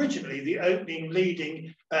was originally the opening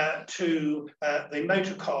leading to the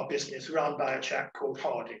motor car business run by a chap called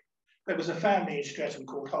Harding. There was a family in Streatham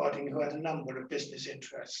called Harding who had a number of business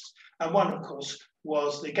interests. And one, of course,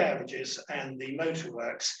 was the garages and the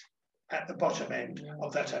motorworks at the bottom end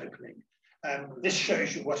of that opening. This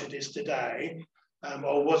shows you what it is today,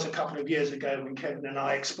 or was a couple of years ago when Kevin and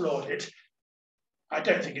I explored it. I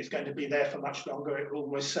don't think it's going to be there for much longer. It will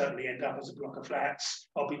almost certainly end up as a block of flats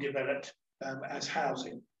or be developed as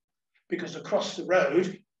housing. Because across the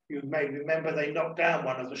road, you may remember they knocked down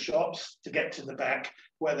one of the shops to get to the back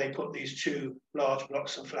where they put these two large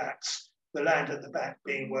blocks of flats, the land at the back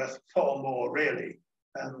being worth far more really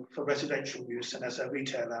for residential use than as a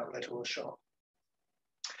retail outlet or a shop.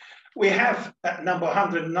 We have at number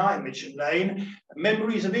 109 Mitcham Lane,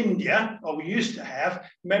 Memories of India, or we used to have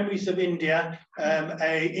Memories of India,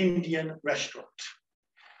 a Indian restaurant.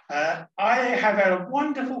 I have a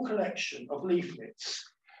wonderful collection of leaflets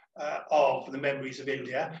of the Memories of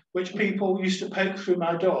India, which people used to poke through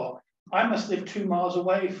my door. I must live 2 miles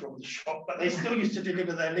away from the shop, but they still used to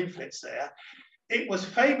deliver their leaflets there. It was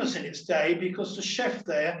famous in its day because the chef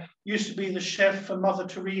there used to be the chef for Mother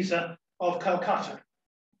Teresa of Calcutta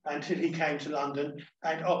until he came to London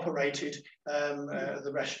and operated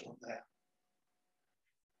the restaurant there.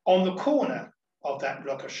 On the corner of that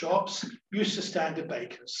block of shops used to stand a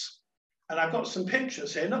baker's. And I've got some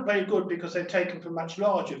pictures here, not very good because they're taken from much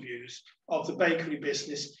larger views of the bakery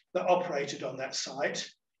business that operated on that site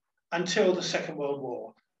until the Second World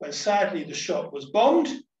War, when sadly the shop was bombed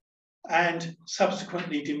and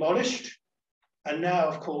subsequently demolished. And now,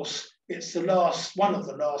 of course, it's the last, one of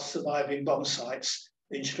the last surviving bomb sites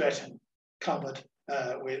in Streatham, covered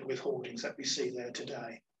with hoardings that we see there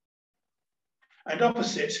today. And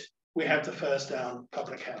opposite, we have the Furzedown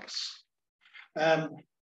Public House.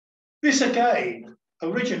 This again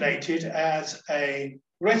originated as a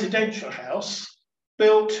residential house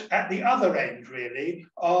built at the other end, really,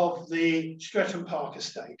 of the Streatham Park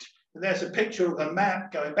estate. And there's a picture of a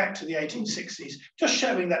map going back to the 1860s, just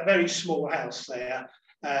showing that very small house there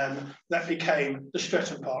that became the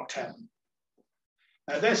Streatham Park town.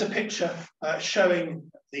 There's a picture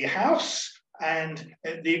showing the house and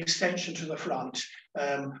the extension to the front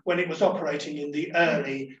when it was operating in the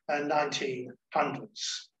early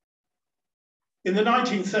 1900s. In the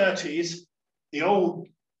 1930s, the old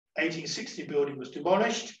 1860 building was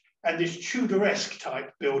demolished and this Tudoresque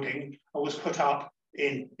type building was put up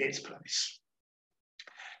in its place.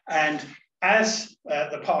 And as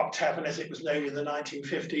the Park Tavern, as it was known in the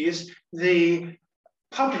 1950s, the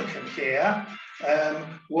publican here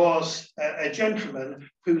was a gentleman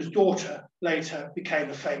whose daughter later became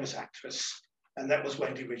a famous actress, and that was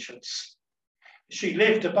Wendy Richards. She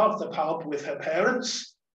lived above the pub with her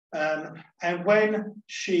parents, and when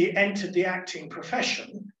she entered the acting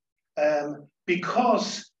profession,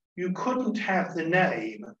 because you couldn't have the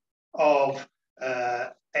name of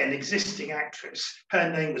an existing actress,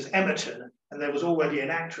 her name was Emerton, and there was already an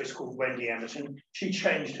actress called Wendy Emerton, she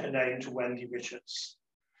changed her name to Wendy Richards.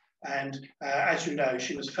 And as you know,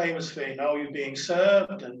 she was famous for in Are You Being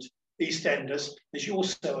Served and EastEnders, and she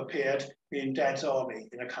also appeared in Dad's Army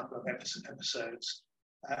in a couple of episodes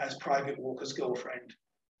as Private Walker's girlfriend.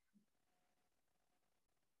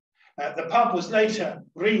 The pub was later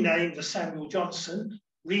renamed the Samuel Johnson,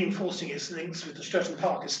 reinforcing its links with the Streatham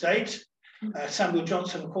Park estate. Samuel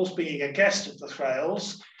Johnson, of course, being a guest of the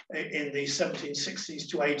Thrales in the 1760s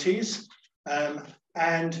to 80s.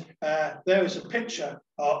 There is a picture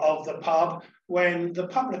of the pub when the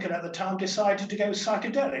publican at the time decided to go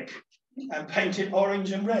psychedelic and paint it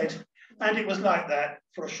orange and red. And it was like that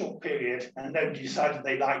for a short period, and nobody decided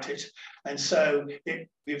they liked it. And so it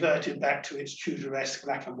reverted back to its Tudoresque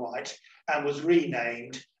black and white and was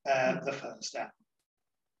renamed the Furzedown.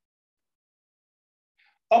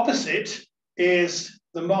 Opposite is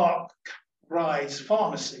the Mark Rise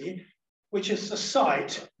Pharmacy, which is the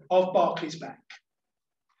site of Barclays Bank.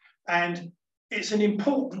 And it's an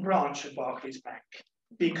important branch of Barclays Bank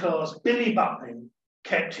because Billy Butlin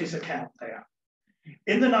kept his account there.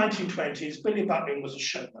 In the 1920s, Billy Butlin was a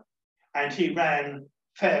showman and he ran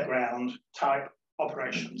fairground type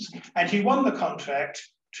operations. And he won the contract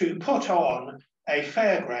to put on a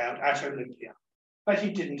fairground at Olympia, but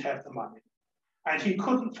he didn't have the money. And he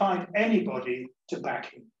couldn't find anybody to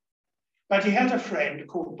back him. But he had a friend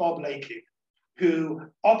called Bob Lakey who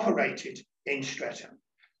operated in Streatham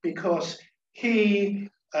because he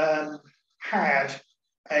had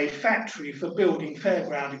a factory for building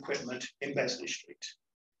fairground equipment in Besley Street.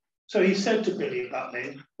 So he said to Billy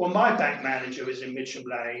Butlin, well, my bank manager is in Mitcham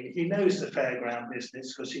Lane. He knows the fairground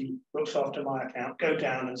business because he looks after my account. Go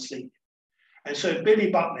down and see him. And so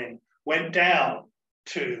Billy Butlin went down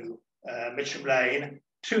to Mitcham Lane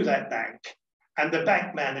to that bank. And the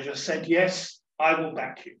bank manager said, yes, I will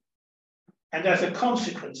back you. And as a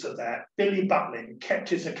consequence of that, Billy Butlin kept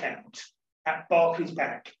his account at Barclays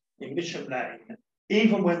Bank in Mitcham Lane,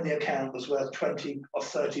 even when the account was worth 20 or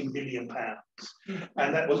 30 million pounds.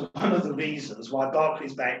 And that was one of the reasons why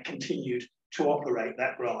Barclays Bank continued to operate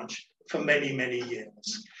that branch for many, many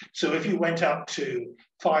years. So if you went up to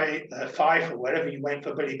Fife or wherever you went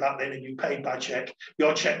for Billy Butlin and you paid by cheque,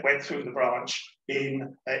 your cheque went through the branch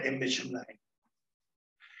in Mitcham Lane.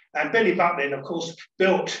 And Billy Butlin, of course,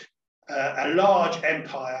 built a large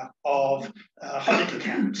empire of holiday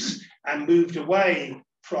camps and moved away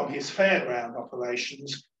from his fairground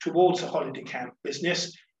operations towards the holiday camp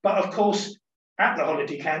business. But of course, at the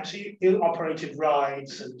holiday camps, he operated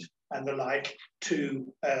rides and the like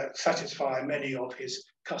to satisfy many of his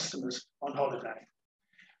customers on holiday.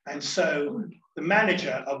 And so the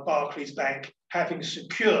manager of Barclays Bank, having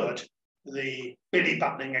secured the Billy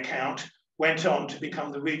Butlin account, went on to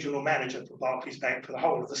become the regional manager for Barclays Bank for the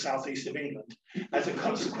whole of the southeast of England as a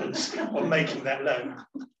consequence of making that loan.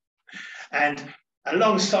 And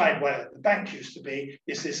alongside where the bank used to be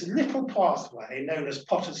is this little pathway known as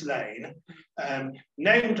Potter's Lane,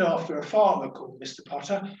 named after a farmer called Mr.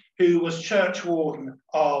 Potter, who was churchwarden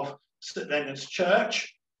of St. Leonard's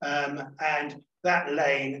Church, and that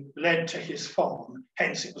lane led to his farm,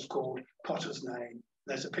 hence it was called Potter's Lane.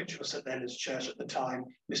 There's a picture of St. Leonard's Church at the time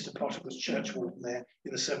Mr. Potter was churchwarden there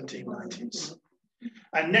in the 1790s.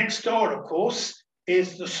 And next door, of course,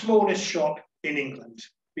 is the smallest shop in England.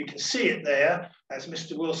 We can see it there as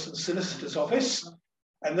Mr. Wilson's solicitor's office.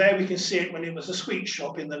 And there we can see it when it was a sweet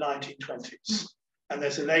shop in the 1920s. And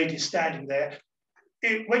there's a lady standing there.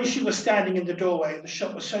 When she was standing in the doorway, the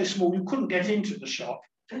shop was so small you couldn't get into the shop.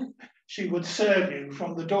 She would serve you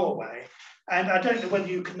from the doorway. And I don't know whether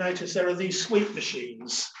you can notice there are these sweet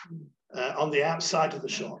machines on the outside of the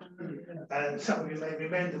shop. And some of you may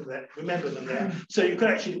remember them there. So you could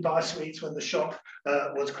actually buy sweets when the shop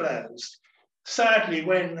was closed. Sadly,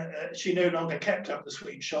 when she no longer kept up the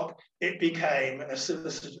sweet shop, it became a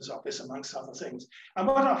solicitor's office, amongst other things. And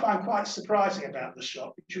what I find quite surprising about the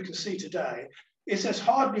shop, which you can see today, is there's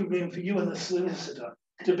hardly room for you and the solicitor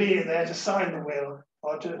to be in there to sign the will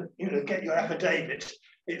or to get your affidavit.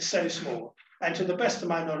 It's so small. And to the best of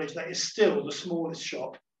my knowledge, that is still the smallest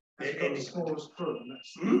shop in the smallest room.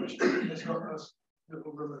 It's got a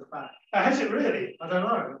little room at the back. Has it really? I don't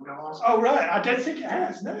know. Oh, right. I don't think it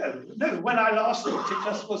has. No. When I last looked, it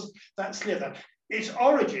just was that slither. Its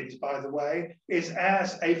origins, by the way, is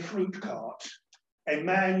as a fruit cart. A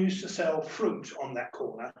man used to sell fruit on that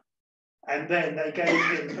corner. And then they gave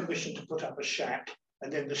him permission to put up a shack,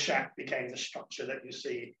 and then the shack became the structure that you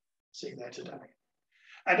see there today.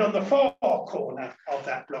 And on the far corner of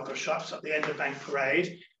that block of shops at the end of Bank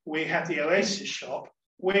Parade, we have the Oasis shop,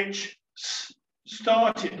 which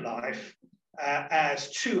started life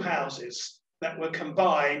as two houses that were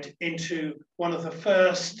combined into one of the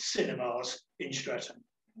first cinemas in Streatham.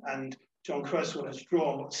 And John Cresswell has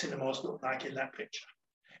drawn what cinemas look like in that picture.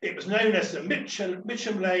 It was known as the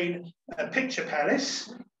Mitcham Lane Picture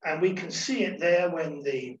Palace, and we can see it there when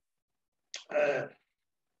the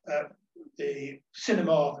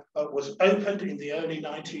cinema was opened in the early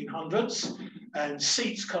 1900s, and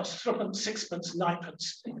seats cost 3pence, 6pence,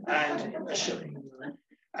 9pence, and a shilling.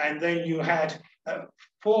 And then you had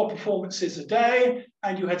 4 performances a day,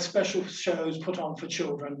 and you had special shows put on for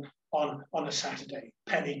children on a Saturday,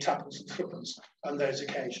 penny, 2pence, and 3pence on those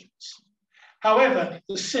occasions. However,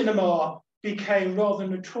 the cinema became rather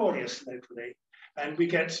notorious locally, and we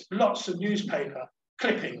get lots of newspaper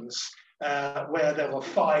clippings where there were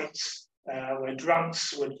fights, where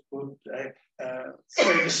drunks would throw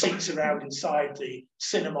the seats around inside the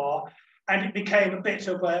cinema, and it became a bit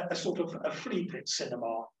of a sort of a flea pit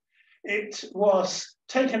cinema. It was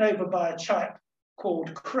taken over by a chap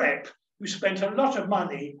called Crepe, who spent a lot of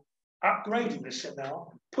money upgrading the cinema,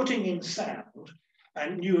 putting in sound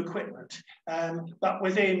and new equipment. But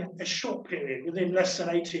within a short period, within less than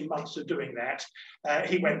 18 months of doing that,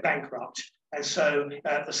 he went bankrupt. And so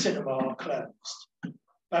the cinema closed.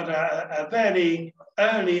 But a very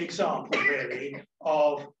early example, really,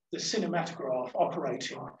 of the cinematograph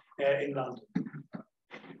operating in London.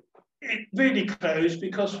 It really closed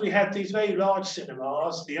because we had these very large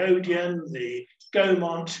cinemas, the Odeon, the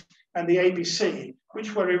Gaumont, and the ABC,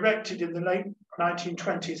 which were erected in the late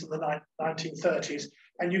 1920s and the 1930s.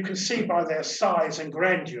 And you can see by their size and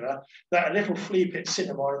grandeur that a little flea pit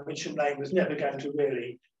cinema in Mitcham Lane was never going to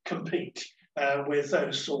really compete with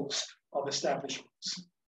those sorts of establishments.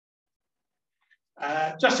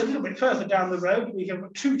 Just a little bit further down the road, we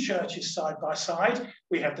have 2 churches side by side.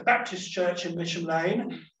 We have the Baptist Church in Mitcham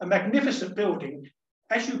Lane, a magnificent building.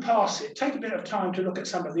 As you pass it, take a bit of time to look at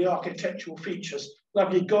some of the architectural features.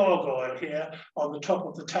 Lovely gargoyle here on the top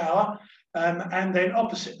of the tower. And then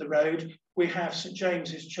opposite the road, we have St.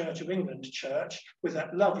 James's Church of England Church with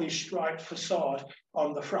that lovely striped facade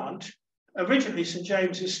on the front. Originally, St.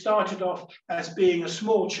 James's started off as being a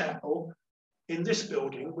small chapel in this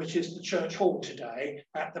building, which is the church hall today,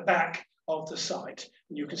 at the back of the site.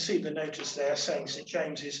 And you can see the notice there saying St.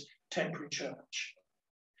 James's Temporary Church.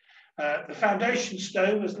 The foundation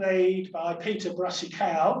stone was laid by Peter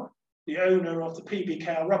Brussy-Cow, the owner of the PB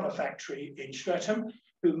Cow rubber factory in Streatham,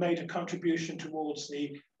 who made a contribution towards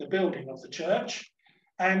the building of the church.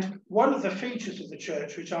 And one of the features of the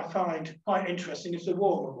church, which I find quite interesting, is the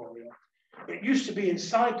war memorial. It used to be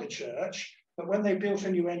inside the church, but when they built a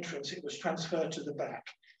new entrance, it was transferred to the back.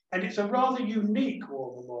 And it's a rather unique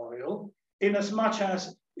war memorial in as much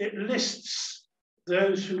as it lists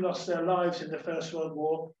those who lost their lives in the First World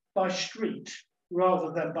War by street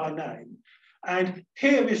rather than by name. And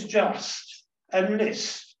here is just a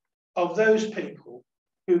list of those people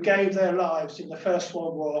who gave their lives in the First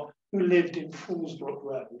World War who lived in Furzedown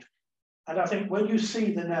Road. And I think when you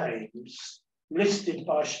see the names listed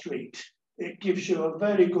by street, it gives you a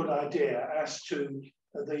very good idea as to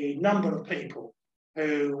the number of people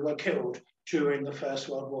who were killed during the First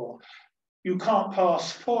World War. You can't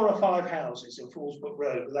pass 4 or 5 houses in Furzedown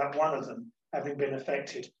Road without one of them having been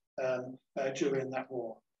affected during that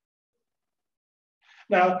war.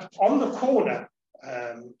 Now, on the corner,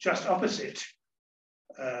 just opposite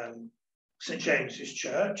St. James's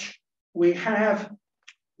Church, we have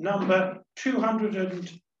number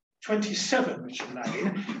 227 Mitcham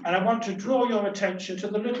Lane, and I want to draw your attention to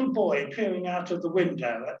the little boy peering out of the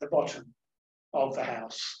window at the bottom of the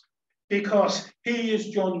house, because he is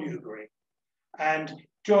John Newbery. And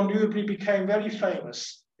John Newbery became very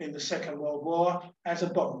famous in the Second World War as a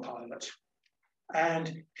bomb pilot.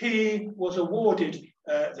 And he was awarded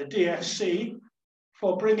the DFC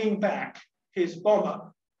for bringing back his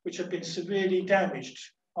bomber, which had been severely damaged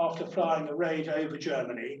after flying a raid over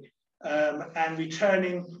Germany, and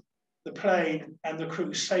returning the plane and the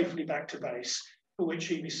crew safely back to base, for which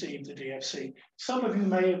he received the DFC. Some of you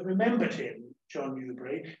may have remembered him, John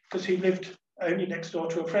Newbery, because he lived only next door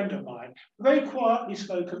to a friend of mine. A very quietly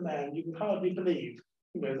spoken man. You can hardly believe,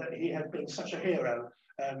 that he had been such a hero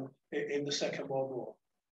in the Second World War.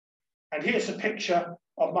 And here's a picture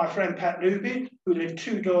of my friend Pat Luby, who lived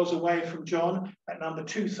 2 doors away from John at number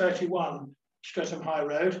 231 Streatham High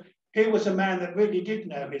Road. Here was a man that really did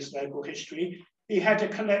know his local history. he had a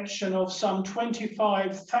collection of some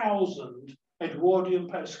 25,000 Edwardian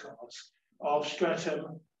postcards of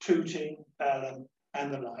Streatham, Tooting, Balham,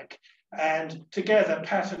 and the like. And together,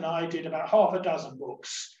 Pat and I did about half a dozen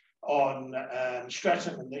books on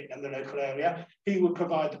Streatham and the local area. He would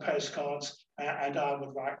provide the postcards, and I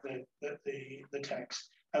would write the text.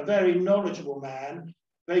 A very knowledgeable man,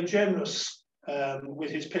 very generous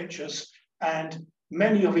with his pictures, and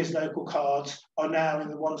many of his local cards are now in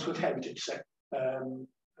the Wandsworth Heritage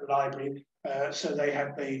Library, so they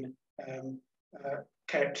have been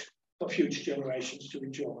kept for future generations to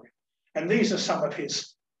enjoy. And these are some of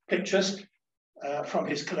his pictures from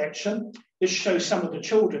his collection. This shows some of the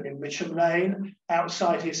children in Mitcham Lane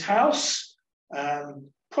outside his house,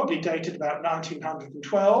 probably dated about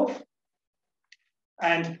 1912.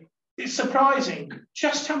 And it's surprising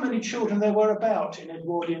just how many children there were about in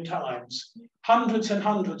Edwardian times. Hundreds and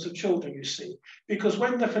hundreds of children, you see, because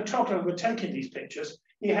when the photographer was taking these pictures,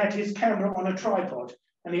 he had his camera on a tripod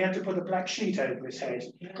and he had to put a black sheet over his head.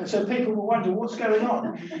 And so people will wonder what's going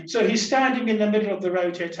on. So he's standing in the middle of the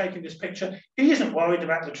road here taking this picture. He isn't worried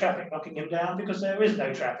about the traffic knocking him down because there is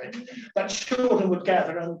no traffic. But children would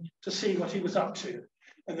gather to see what he was up to.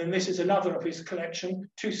 And then this is another of his collection,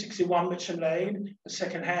 261 Mitcham Lane, a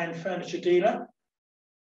second-hand furniture dealer.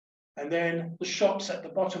 And then the shops at the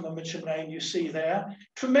bottom of Mitcham Lane you see there.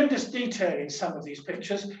 Tremendous detail in some of these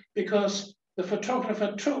pictures because the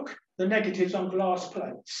photographer took the negatives on glass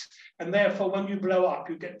plates. And therefore, when you blow up,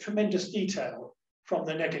 you get tremendous detail from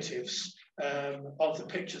the negatives of the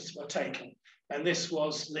pictures that were taken. And this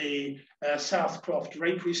was the Southcroft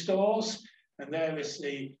drapery stores. And there is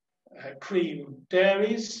the cream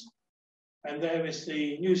dairies, and there is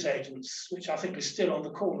the newsagents, which I think is still on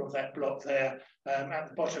the corner of that block there at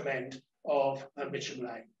the bottom end of Mitcham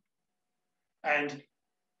Lane. And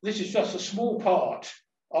this is just a small part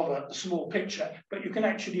of a small picture, but you can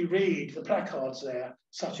actually read the placards there,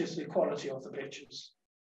 such as the quality of the pictures.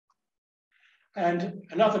 And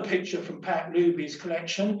another picture from Pat Luby's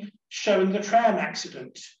collection showing the tram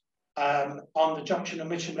accident on the junction of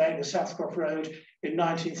Mitcham Lane and Southcroft Road in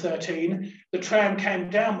 1913. The tram came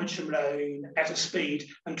down Mitcham Lane at a speed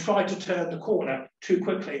and tried to turn the corner too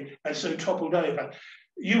quickly and so toppled over.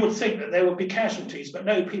 You would think that there would be casualties, but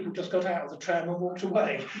no, people just got out of the tram and walked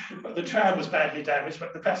away. But the tram was badly damaged,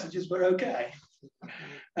 but the passengers were okay.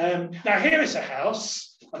 Now here is a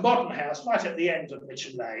house, a modern house, right at the end of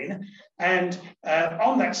Mitcham Lane. And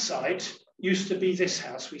on that site used to be this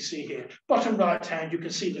house we see here. Bottom right hand, you can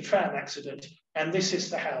see the tram accident. And this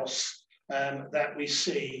is the house that we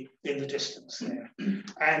see in the distance there.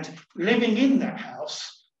 And living in that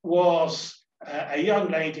house was a young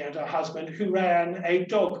lady and her husband who ran a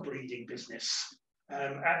dog breeding business.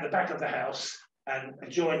 At the back of the house and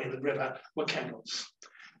adjoining the river were kennels.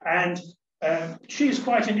 And she's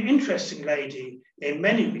quite an interesting lady in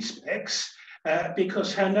many respects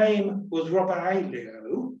because her name was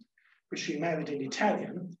Roberto, which she married in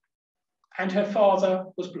Italian, and her father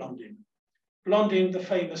was Blondin. Blondin, the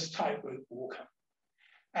famous tightrope walker.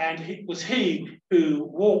 And it was he who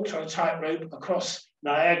walked on a tightrope across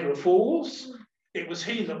Niagara Falls. It was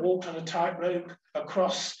he that walked on a tightrope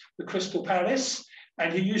across the Crystal Palace.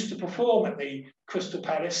 And he used to perform at the Crystal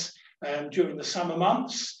Palace during the summer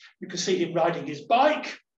months. You can see him riding his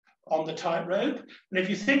bike on the tightrope. And if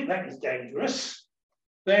you think that is dangerous,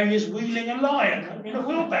 there he is wheeling a lion in a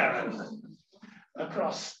wheelbarrow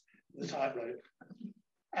across the tightrope.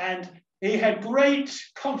 And he had great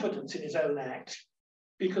confidence in his own act,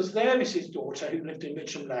 because there is his daughter who lived in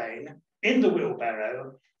Mitcham Lane in the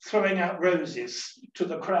wheelbarrow, throwing out roses to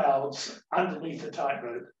the crowds underneath the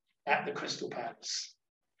tightrope at the Crystal Palace.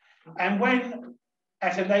 And when,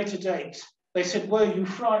 at a later date, they said, "Were you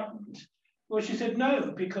frightened?" Well, she said,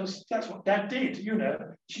 "No, because that's what Dad did, you know.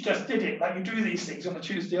 She just did it like you do these things on a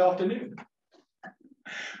Tuesday afternoon."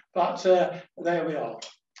 But there we are.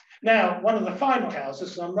 Now, one of the final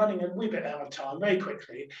houses, and I'm running a wee bit out of time very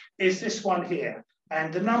quickly, is this one here.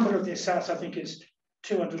 And the number of this house, I think, is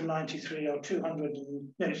 293 or 200,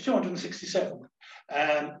 no, it's 267,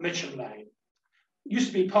 Mitcham Lane. It used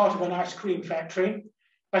to be part of an ice cream factory,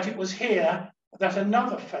 but it was here that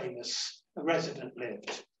another famous resident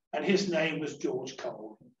lived, and his name was George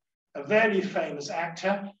Cole, a very famous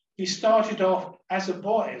actor. He started off as a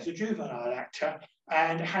boy, as a juvenile actor,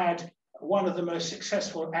 and had one of the most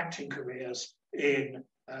successful acting careers in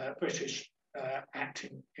British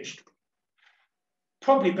acting history.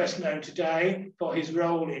 Probably best known today for his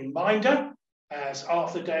role in Minder as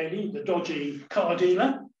Arthur Daly, the dodgy car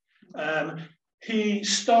dealer. He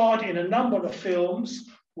starred in a number of films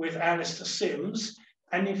with Alistair Sims,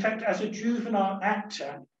 And in fact, as a juvenile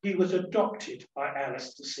actor, he was adopted by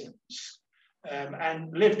Alistair Sims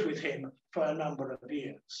and lived with him for a number of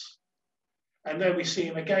years. And there we see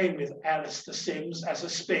him again with Alistair Sims as a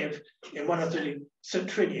spiv in one of the St.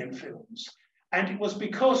 Trinian films. And it was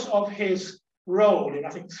because of his role in, I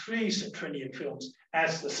think, 3 St. Trinian films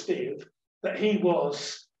as the spiv that he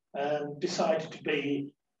was decided to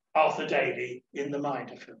be Arthur Daly in the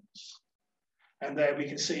Minder films. And there we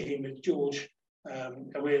can see him with George,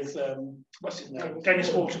 what's his name?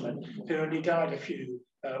 Dennis Waterman, who only died a few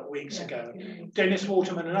weeks ago. Dennis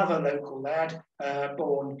Waterman, another local lad,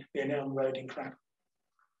 born in Elm Road in Clapham.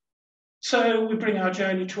 So we bring our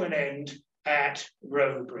journey to an end at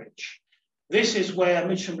Roe Bridge. This is where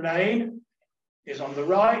Mitcham Lane is on the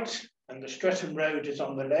right and the Streatham Road is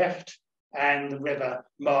on the left, and the river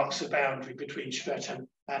marks the boundary between Streatham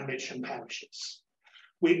and Mitcham parishes.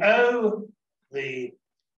 We owe the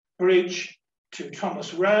bridge to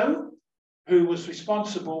Thomas Roe, who was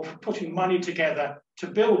responsible for putting money together to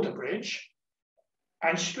build the bridge.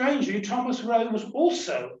 And strangely, Thomas Roe was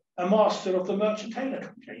also a master of the Merchant Taylor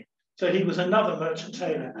Company. So he was another merchant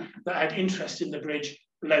tailor that had interest in the bridge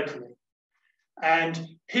locally. And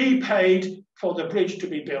he paid for the bridge to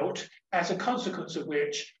be built, as a consequence of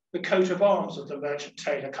which the coat of arms of the Merchant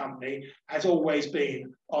Taylor Company has always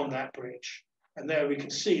been on that bridge. And there we can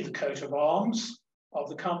see the coat of arms of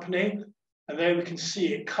the company, and there we can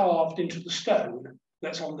see it carved into the stone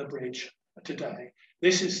that's on the bridge today.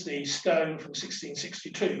 This is the stone from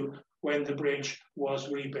 1662 when the bridge was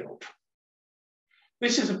rebuilt.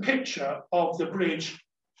 This is a picture of the bridge,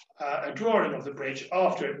 a drawing of the bridge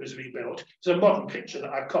after it was rebuilt. It's a modern picture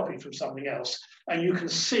that I've copied from something else. And you can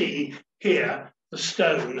see here the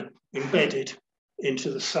stone embedded into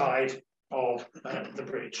the side of the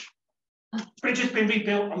bridge. The bridge has been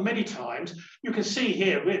rebuilt on many times. You can see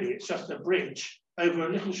here, really, it's just a bridge over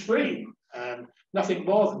a little stream, nothing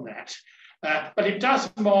more than that. But it does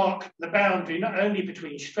mark the boundary not only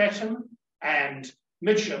between Streatham and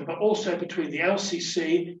Mitcham, but also between the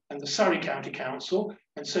LCC and the Surrey County Council.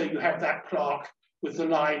 And so you have that plaque with the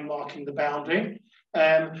line marking the boundary.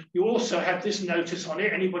 You also have this notice on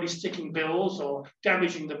it: anybody sticking bills or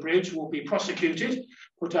damaging the bridge will be prosecuted,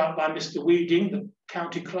 put out by Mr. Weeding, the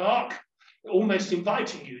county clerk, almost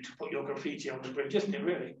inviting you to put your graffiti on the bridge, isn't it,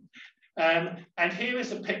 really? And here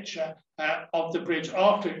is a picture of the bridge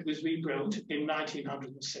after it was rebuilt in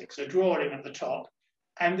 1906, a drawing at the top,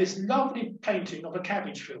 and this lovely painting of a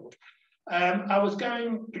cabbage field. I was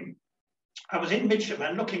in Mitcham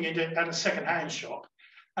and looking at a second-hand shop,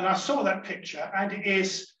 and I saw that picture, and it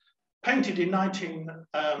is painted in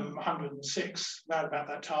 1906, around about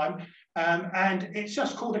that time, and it's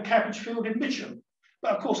just called a cabbage field in Mitcham.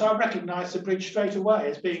 But of course, I recognised the bridge straight away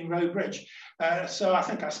as being Roe Bridge. So I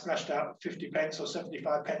think I splashed out 50 pence or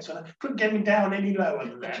 75 pence, and I couldn't get me down any lower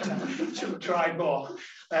than that. Should have tried more.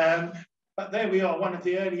 But there we are, one of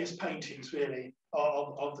the earliest paintings, really,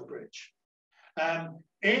 of the bridge.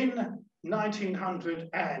 In 1900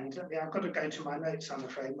 and, I've got to go to my notes, I'm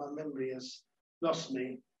afraid, my memory has lost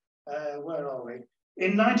me. Where are we?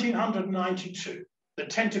 In 1992, the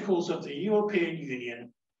tentacles of the European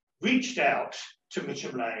Union reached out to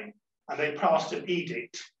Mitcham Lane, and they passed an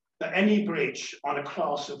edict that any bridge on a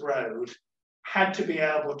class of road had to be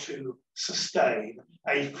able to sustain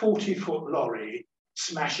a 40-foot lorry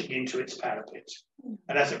smashing into its parapet.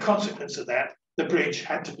 And as a consequence of that, the bridge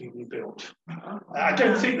had to be rebuilt. I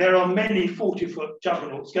don't think there are many 40-foot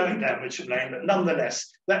juggernauts going down Mitcham Lane, but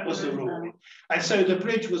nonetheless, that was the rule. And so the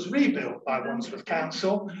bridge was rebuilt by Wandsworth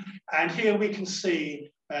Council, and here we can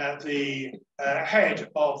see the head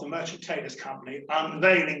of the Merchant Taylors Company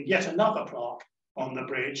unveiling yet another plaque on the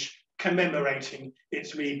bridge commemorating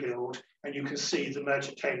its rebuild, and you can see the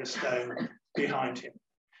Merchant Taylor stone behind him.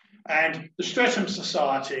 And the Streatham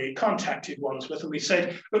Society contacted Wandsworth, and we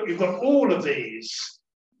said, look, you've got all of these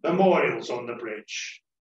memorials on the bridge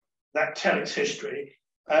that tell its history.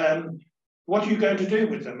 What are you going to do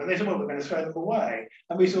with them? And they said, well, we're going to throw them away.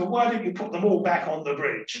 And we said, well, why don't you put them all back on the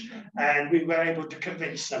bridge? And we were able to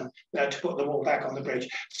convince them to put them all back on the bridge.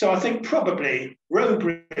 So I think probably Roe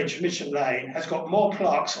Bridge, Mitcham Lane, has got more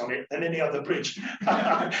plaques on it than any other bridge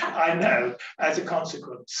I know as a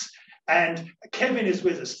consequence. And Kevin is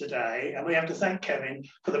with us today, and we have to thank Kevin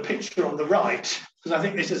for the picture on the right, because I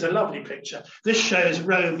think this is a lovely picture. This shows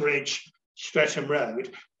Roe Bridge, Streatham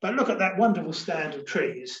Road, but look at that wonderful stand of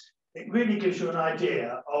trees. It really gives you an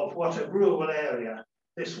idea of what a rural area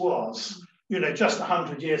this was, you know, just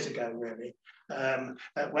 100 years ago, really,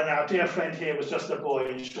 when our dear friend here was just a boy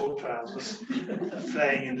in short trousers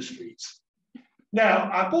playing in the streets. Now,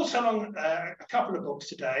 I brought along a couple of books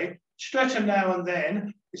today Streatham Now and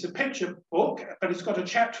Then is a picture book, but it's got a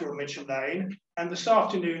chapter on Mitcham Lane. And this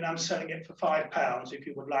afternoon, I'm selling it for £5 if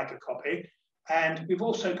you would like a copy. And we've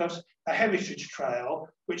also got a heritage trail,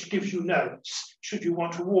 which gives you notes. Should you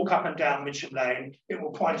want to walk up and down Mitcham Lane, it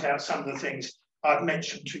will point out some of the things I've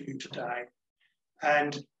mentioned to you today.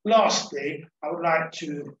 And lastly, I would like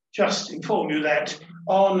to just inform you that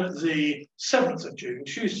on the 7th of June,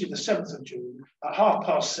 Tuesday the 7th of June, at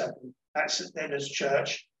 7:30 at St Leonard's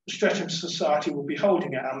Church, the Streatham Society will be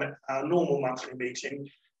holding our normal monthly meeting,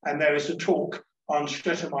 and there is a talk on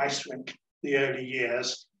Streatham Ice Rink, the early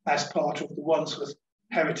years, as part of the Wandsworth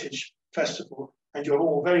Heritage Festival. And you're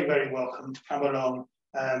all very, very welcome to come along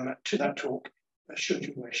to that talk, should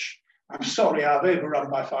you wish. I'm sorry I've overrun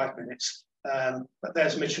by 5 minutes, but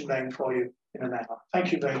there's Mitcham Lane for you in an hour.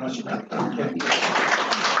 Thank you very much indeed.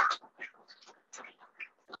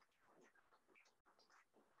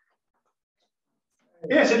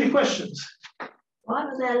 Yes, any questions? Why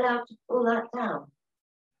were they allowed to pull that down?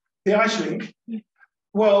 The ice rink?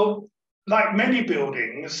 Well, like many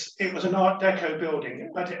buildings, it was an Art Deco building,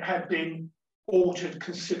 but it had been altered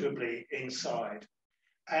considerably inside.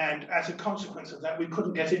 And as a consequence of that, we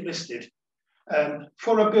couldn't get it listed.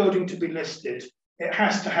 For a building to be listed, it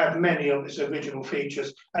has to have many of its original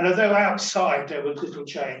features. And although outside there was little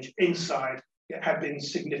change, inside it had been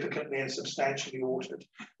significantly and substantially altered,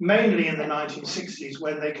 mainly in the 1960s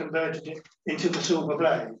when they converted it into the Silver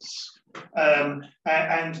Blades.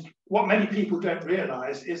 And what many people don't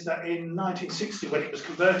realise is that in 1960, when it was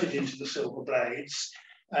converted into the Silver Blades,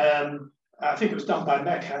 I think it was done by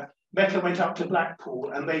Mecca went up to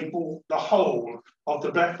Blackpool and they bought the whole of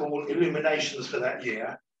the Blackpool illuminations for that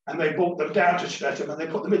year. And they brought them down to Streatham and they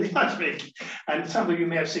put them in the ice rink. And some of you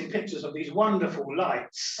may have seen pictures of these wonderful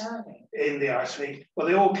lights in the ice rink. Well,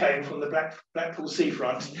 they all came from the Blackpool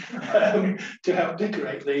seafront to help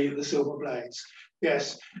decorate the Silver Blades.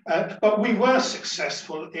 Yes, but we were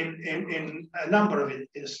successful in a number of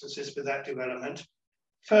instances with that development.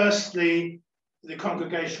 Firstly, the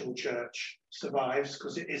Congregational Church survives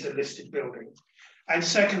because it is a listed building. And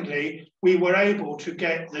secondly, we were able to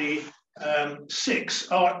get the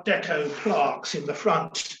 6 Art Deco plaques in the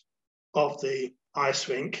front of the ice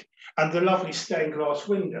rink and the lovely stained glass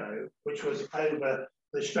window, which was over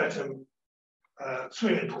the Streatham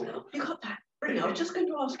swimming pool. You got that? Brilliant. I was just going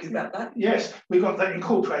to ask you about that. Yes, we got that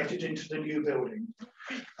incorporated into the new building.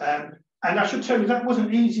 And I should tell you, that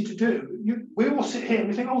wasn't easy to do. We all sit here and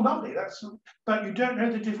we think, oh, lovely, but you don't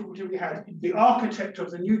know the difficulty we had. The architect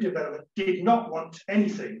of the new development did not want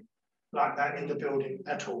anything like that in the building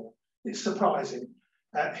at all. It's surprising.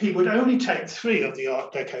 He would only take 3 of the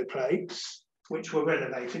Art Deco plates, which were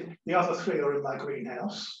renovated. The other 3 are in my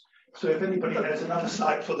greenhouse. So if anybody has another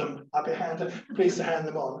site for them, I'd be pleased to hand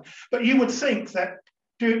them on. But you would think that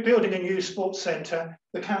building a new sports centre,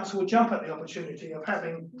 the council would jump at the opportunity of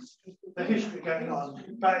having the history going on.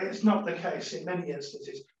 But it's not the case in many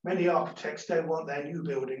instances. Many architects don't want their new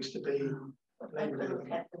buildings to be.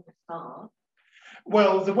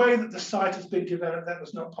 Well, the way that the site has been developed, that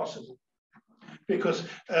was not possible. Because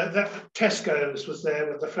that Tesco's was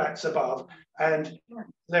there with the flats above, and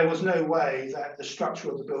there was no way that the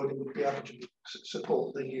structure of the building would be able to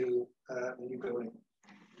support the new building.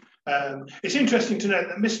 It's interesting to note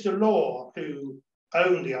that Mr. Law, who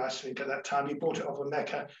owned the ice rink at that time, he bought it off of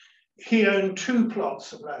Mecca, he owned 2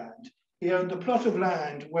 plots of land. He owned the plot of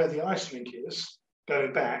land where the ice rink is,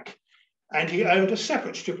 going back, and he owned a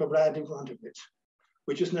separate strip of land in front of it,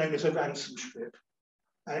 which is known as a ransom strip.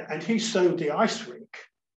 And he sold the ice rink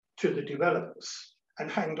to the developers and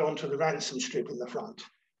hanged on to the ransom strip in the front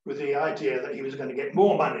with the idea that he was going to get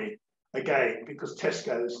more money again because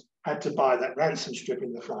Tesco's had to buy that ransom strip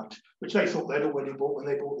in the front, which they thought they'd already bought when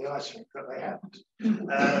they bought the ice rink, but they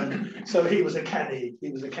hadn't. So he was a canny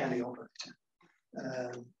operator.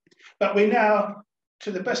 But we now,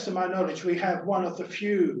 to the best of my knowledge, we have one of the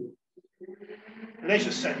few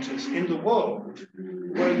leisure centres in the world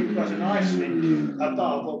where you've got an ice rink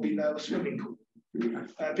above or below a swimming pool,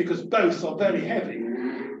 because both are very heavy.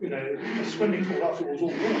 You know, the swimming pool after all is all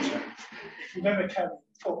water. If you've ever carried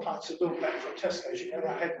 4 pints of milk back from Tesco's, you know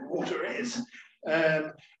how heavy water is.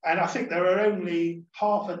 And I think there are only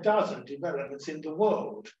half a dozen developments in the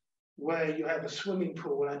world where you have a swimming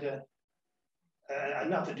pool and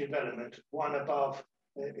another development, one above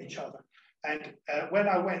each other. And when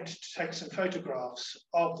I went to take some photographs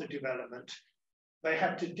of the development, they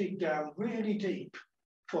had to dig down really deep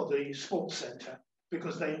for the sports centre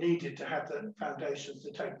because they needed to have the foundations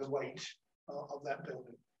to take the weight of that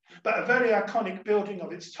building. But a very iconic building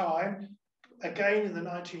of its time. Again, in the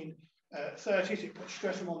 1930s, it put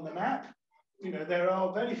Streatham on the map. you know, there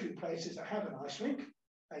are very few places that have an ice rink,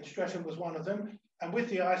 and Streatham was one of them. And with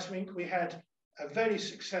the ice rink, we had a very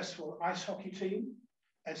successful ice hockey team.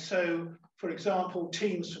 And so, for example,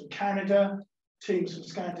 teams from Canada, teams from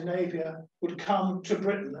Scandinavia would come to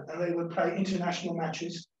Britain and they would play international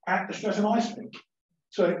matches at the Streatham ice rink.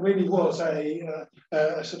 So it really was a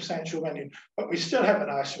substantial venue. But we still have an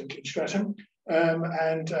ice rink in Streatham,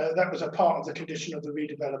 and that was a part of the condition of the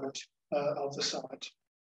redevelopment of the site.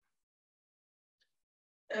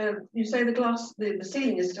 You say the glass, the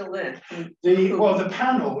ceiling is still there? Well, the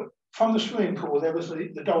panel from the swimming pool, there was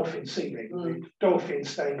the dolphin ceiling, the dolphin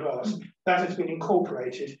stained glass. That has been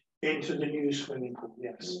incorporated into the new swimming pool,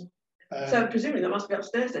 yes. So presumably that must be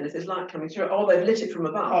upstairs then, if there's light coming through. Oh, they've lit it from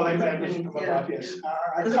above. Oh, they may have lit it from above, yes.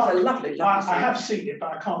 It's a lovely I have seen it,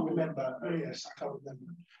 but I can't remember. Oh, yes, I can't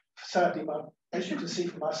remember. Sadly, as you can see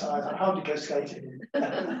from my size, I hardly go skating.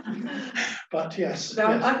 But yes. So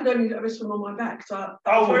yes. I could only ever swim on my back. So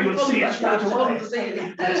well, you'll see it straight away.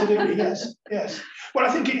 It. Absolutely, yes, yes. Well,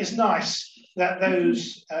 I think it is nice that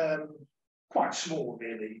those quite small,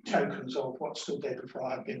 really, tokens of what stood there before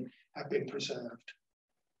have been preserved.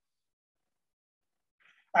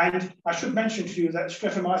 And I should mention to you that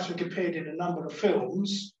Streatham Ice Rink appeared in a number of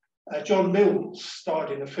films. John Mills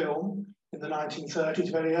starred in a film in the 1930s,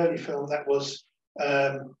 a very early film that was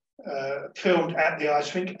filmed at the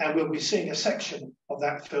ice rink, and we'll be seeing a section of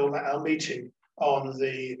that film at our meeting on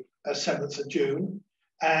the 7th of June.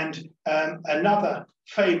 And another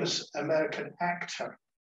famous American actor,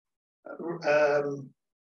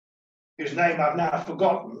 whose name I've now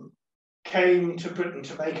forgotten, came to Britain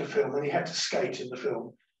to make a film, and he had to skate in the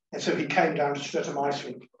film. And so he came down to Streatham Ice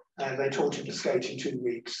Rink, and they taught him to skate in 2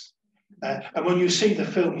 weeks. And when you see the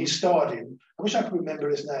film he starred in, I wish I could remember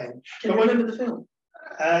his name. Can you remember the film?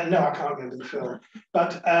 No, I can't remember the film.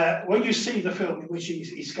 But when you see the film in which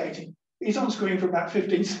he's skating, he's on screen for about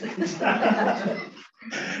 15 seconds.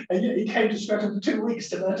 And yet he came to Streatham for 2 weeks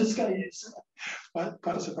to learn to skate. It's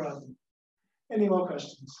quite surprising. Any more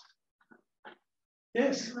questions?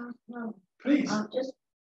 Yes, No. please. I just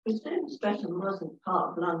presume Streatham wasn't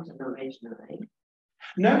part of London originally.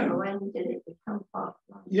 No. So when did it become part of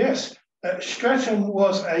London? Yes, Streatham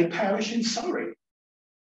was a parish in Surrey,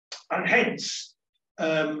 and hence,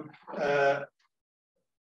 up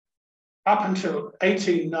until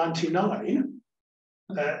 1899,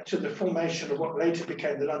 to the formation of what later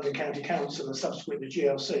became the London County Council and subsequently the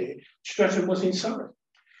GLC, Streatham was in Surrey.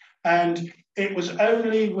 And it was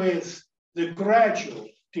only with the gradual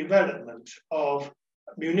development of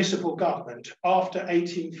municipal government after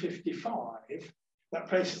 1855 that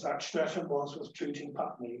places like Streatham, Wandsworth, Tooting,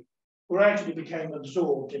 Putney gradually became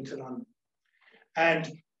absorbed into London. And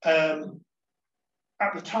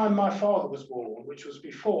at the time my father was born, which was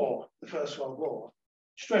before the First World War,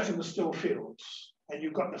 Streatham was still fields, and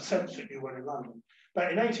you got the sense that you were in London.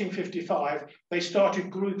 But in 1855, they started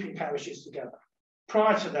grouping parishes together.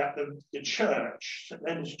 Prior to that, the church, St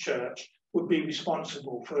Leonard's Church, would be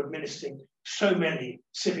responsible for administering so many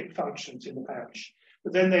civic functions in the parish.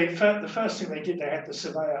 But then the first thing they did, they had the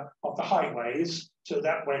surveyor of the highways, so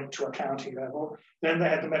that went to a county level. Then they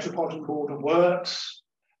had the Metropolitan Board of Works.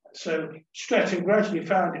 So Streatham gradually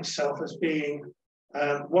found itself as being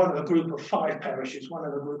one of a group of 5 parishes, one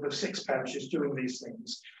of a group of 6 parishes doing these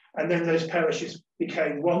things. And then those parishes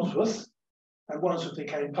became Wandsworth, and Wandsworth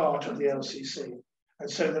became part of the LCC. And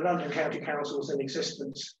so the London County Council was in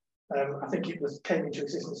existence. I think it came into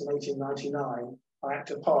existence in 1899 by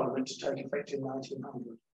Act of Parliament to take effect in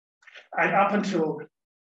 1900. And up until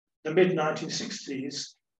the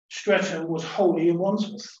mid-1960s, Streatham was wholly in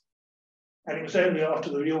Wandsworth. And it was only after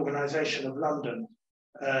the reorganisation of London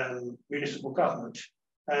municipal government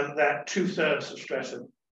that 2/3 of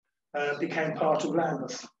Streatham became part of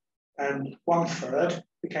Lambeth, and 1/3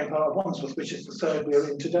 became part of Wandsworth, which is the third we're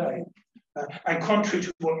in today. And contrary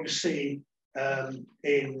to what you see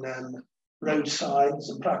in road signs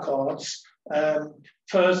and placards,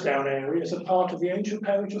 Furzedown area is a part of the ancient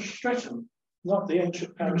parish of Streatham, not the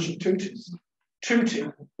ancient parish of Tooting.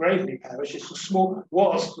 Tooting, Graveley parish,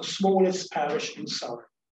 was the smallest parish in Surrey,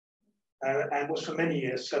 and was for many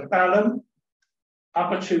years. So Balham,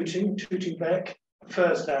 Upper Tooting, Tooting Beck,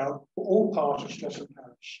 Furzedown were all part of Streatham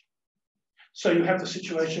parish. So you have the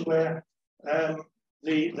situation where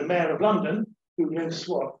the Mayor of London, who lives,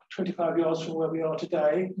 25 yards from where we are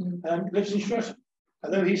today, lives in Streatham,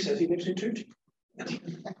 although he says he lives in Tooting. What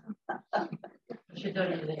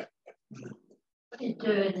he's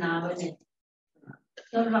doing now, isn't it?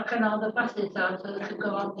 They're knocking all the buses out so they can go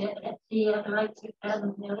on the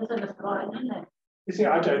Elizabeth line, isn't it? You see,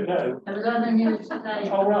 I don't know. I was on the news today.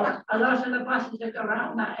 Oh, right. A lot of the buses that go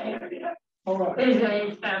around that area All right.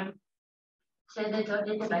 Usually, so they don't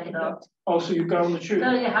need to make it up. Oh, so you go on the tube?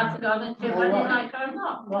 So you have to go on the tube whether you like it or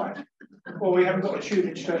not. Right. Well, we haven't got a tube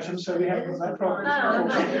in Streatham, so we haven't got that problem. No,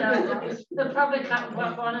 but you know, they'll probably can't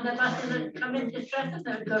work one of the buses that come into Streatham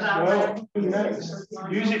that go out there. Well, who knows?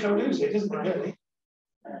 Use it or lose it, isn't it, really?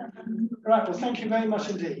 Right, well, thank you very much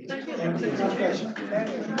indeed. Thank you. My pleasure.